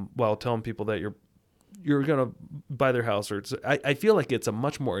 While telling people that you're going to buy their house, or I feel like it's a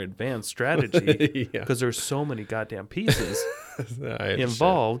much more advanced strategy because there's so many goddamn pieces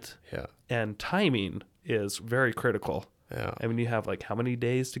involved, and timing is very critical. Yeah. I mean, you have how many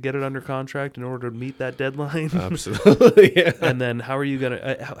days to get it under contract in order to meet that deadline? Absolutely. Yeah. And then how are you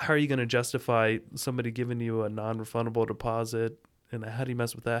gonna justify somebody giving you a non-refundable deposit? And how do you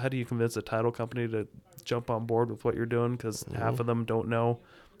mess with that? How do you convince a title company to jump on board with what you're doing? Because half of them don't know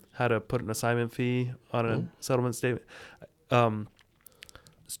how to put an assignment fee on a settlement statement.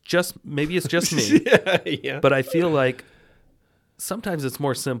 Maybe it's just me, yeah. but I feel like sometimes it's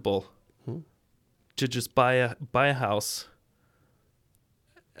more simple to just buy a house,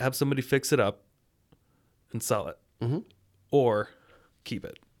 have somebody fix it up, and sell it, or keep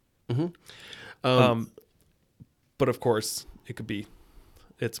it. But of course,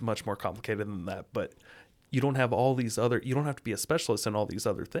 it's much more complicated than that. But you don't have you don't have to be a specialist in all these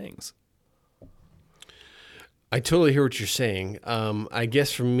other things. I totally hear what you're saying. I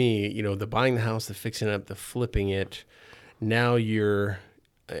guess for me, the buying the house, the fixing it up, the flipping it, now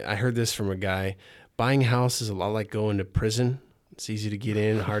I heard this from a guy, buying a house is a lot like going to prison. It's easy to get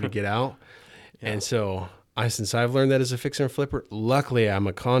in, hard to get out. Yeah. And so since I've learned that as a fixer and flipper, luckily I'm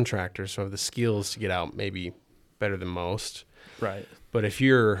a contractor, so I have the skills to get out maybe better than most. Right. But if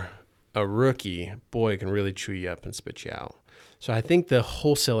you're a rookie, boy, it can really chew you up and spit you out. So I think the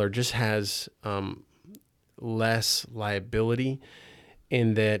wholesaler just has less liability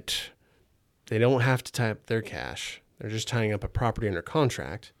in that they don't have to tie up their cash. They're just tying up a property under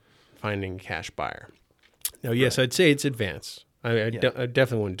contract, finding a cash buyer. Now, yes, I'd say it's advanced. I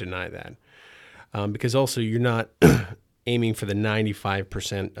definitely wouldn't deny that. Because also you're not aiming for the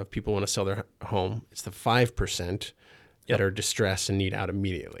 95% of people want to sell their home. It's the 5% that are distressed and need out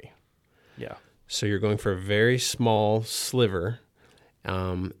immediately. Yeah. So you're going for a very small sliver,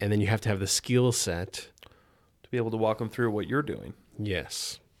 and then you have to have the skill set to be able to walk them through what you're doing.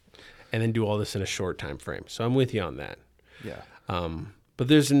 Yes. And then do all this in a short time frame. So I'm with you on that. Yeah. But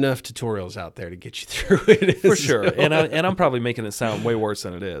there's enough tutorials out there to get you through it. For sure. And I'm probably making it sound way worse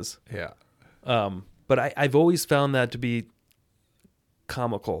than it is. Yeah. But I've always found that to be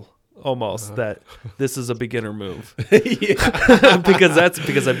comical, almost, that this is a beginner move. because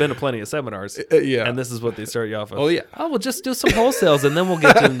I've been to plenty of seminars. And this is what they start you off with. Oh, yeah. Oh, we'll just do some wholesales, and then we'll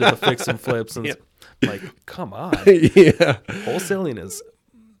get into the fix and flips. And like, come on. Wholesaling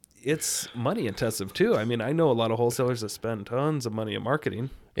it's money intensive too. I mean, I know a lot of wholesalers that spend tons of money on marketing.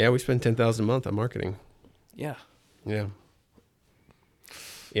 Yeah, we spend $10,000 a month on marketing. Yeah. Yeah.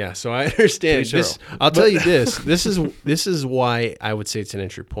 Yeah, so I understand. I'll tell you this. This is why I would say it's an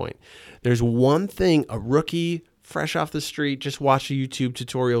entry point. There's one thing a rookie fresh off the street, just watch a YouTube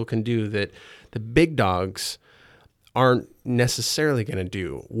tutorial can do that the big dogs aren't necessarily going to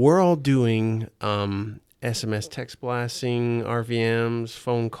do. We're all doing SMS text blasting, RVMs,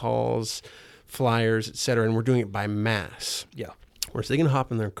 phone calls, flyers, etc., and we're doing it by mass. Yeah. Whereas they can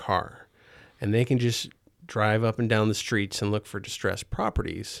hop in their car and they can just drive up and down the streets and look for distressed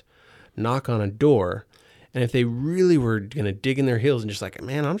properties, knock on a door, and if they really were going to dig in their heels and just like,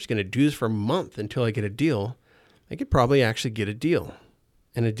 man, I'm just going to do this for a month until I get a deal, they could probably actually get a deal.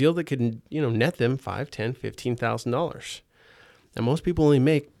 And a deal that could, net them $5,000, $10,000, $15,000. And most people only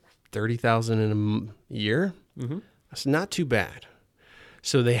make $30,000 in a year. Mm-hmm. That's not too bad.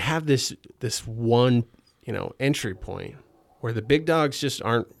 So they have this one, entry point where the big dogs just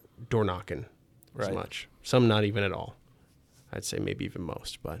aren't door knocking as much. Some not even at all. I'd say maybe even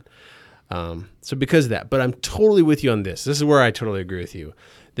most. But so because of that, but I'm totally with you on this. This is where I totally agree with you.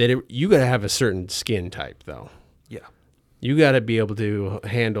 That you got to have a certain skin type, though. Yeah. You got to be able to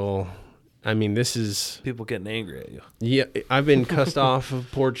handle. I mean, this is people getting angry at you. Yeah, I've been cussed off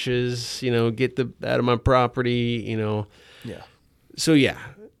of porches. Get out of my property. Yeah. So yeah,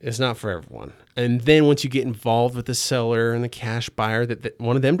 it's not for everyone. And then once you get involved with the seller and the cash buyer, that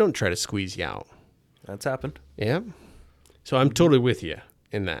one of them don't try to squeeze you out. That's happened. Yeah. So I'm totally with you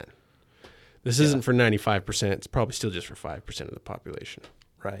in that. This isn't for 95%. It's probably still just for 5% of the population.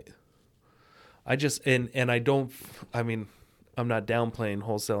 Right. I just and I don't. I mean, I'm not downplaying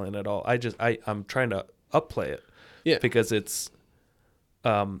wholesaling at all. I'm trying to upplay it. Yeah. Because it's,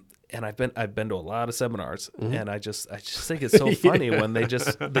 and I've been to a lot of seminars, and I just think it's so funny when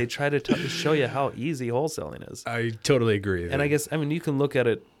they try to show you how easy wholesaling is. I totally agree. And I guess you can look at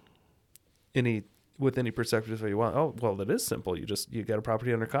it with any perspective you want. Oh, well, that is simple. You get a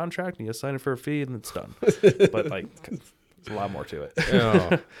property under contract and you sign it for a fee and it's done. But there's a lot more to it.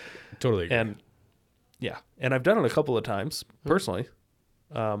 Oh, totally agree. And I've done it a couple of times personally.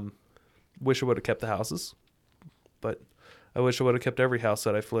 Wish I would have kept the houses, but I wish I would have kept every house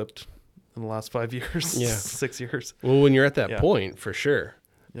that I flipped in the last 5 years, 6 years. Well, when you're at that point, for sure.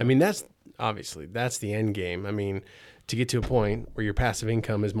 Yeah. I mean, that's the end game. I mean, to get to a point where your passive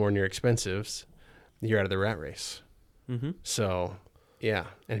income is more than your expenses, you're out of the rat race. Mm-hmm. So, yeah.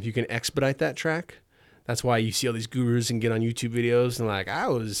 And if you can expedite that track, that's why you see all these gurus and get on YouTube videos and I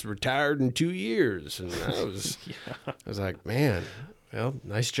was retired in 2 years. And I was, I was like, man, well,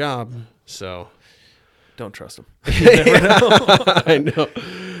 nice job. So don't trust them. I know.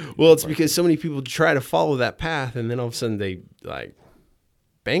 Well, it's because so many people try to follow that path and then all of a sudden they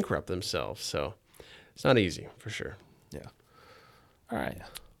bankrupt themselves. So it's not easy for sure. Yeah. All right.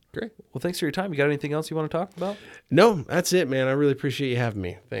 Great. Well, thanks for your time. You got anything else you want to talk about? No, that's it, man. I really appreciate you having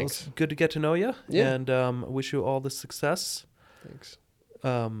me. Thanks. Well, good to get to know you. Yeah. And I wish you all the success. Thanks.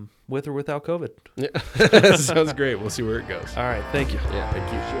 With or without COVID. Yeah. Sounds great. We'll see where it goes. All right. Thank you. Yeah,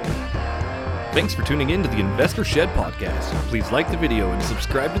 thank you. Thanks for tuning in to the Investor Shed podcast. Please like the video and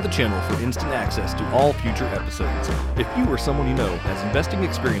subscribe to the channel for instant access to all future episodes. If you or someone you know has investing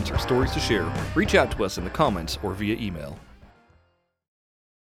experience or stories to share, reach out to us in the comments or via email.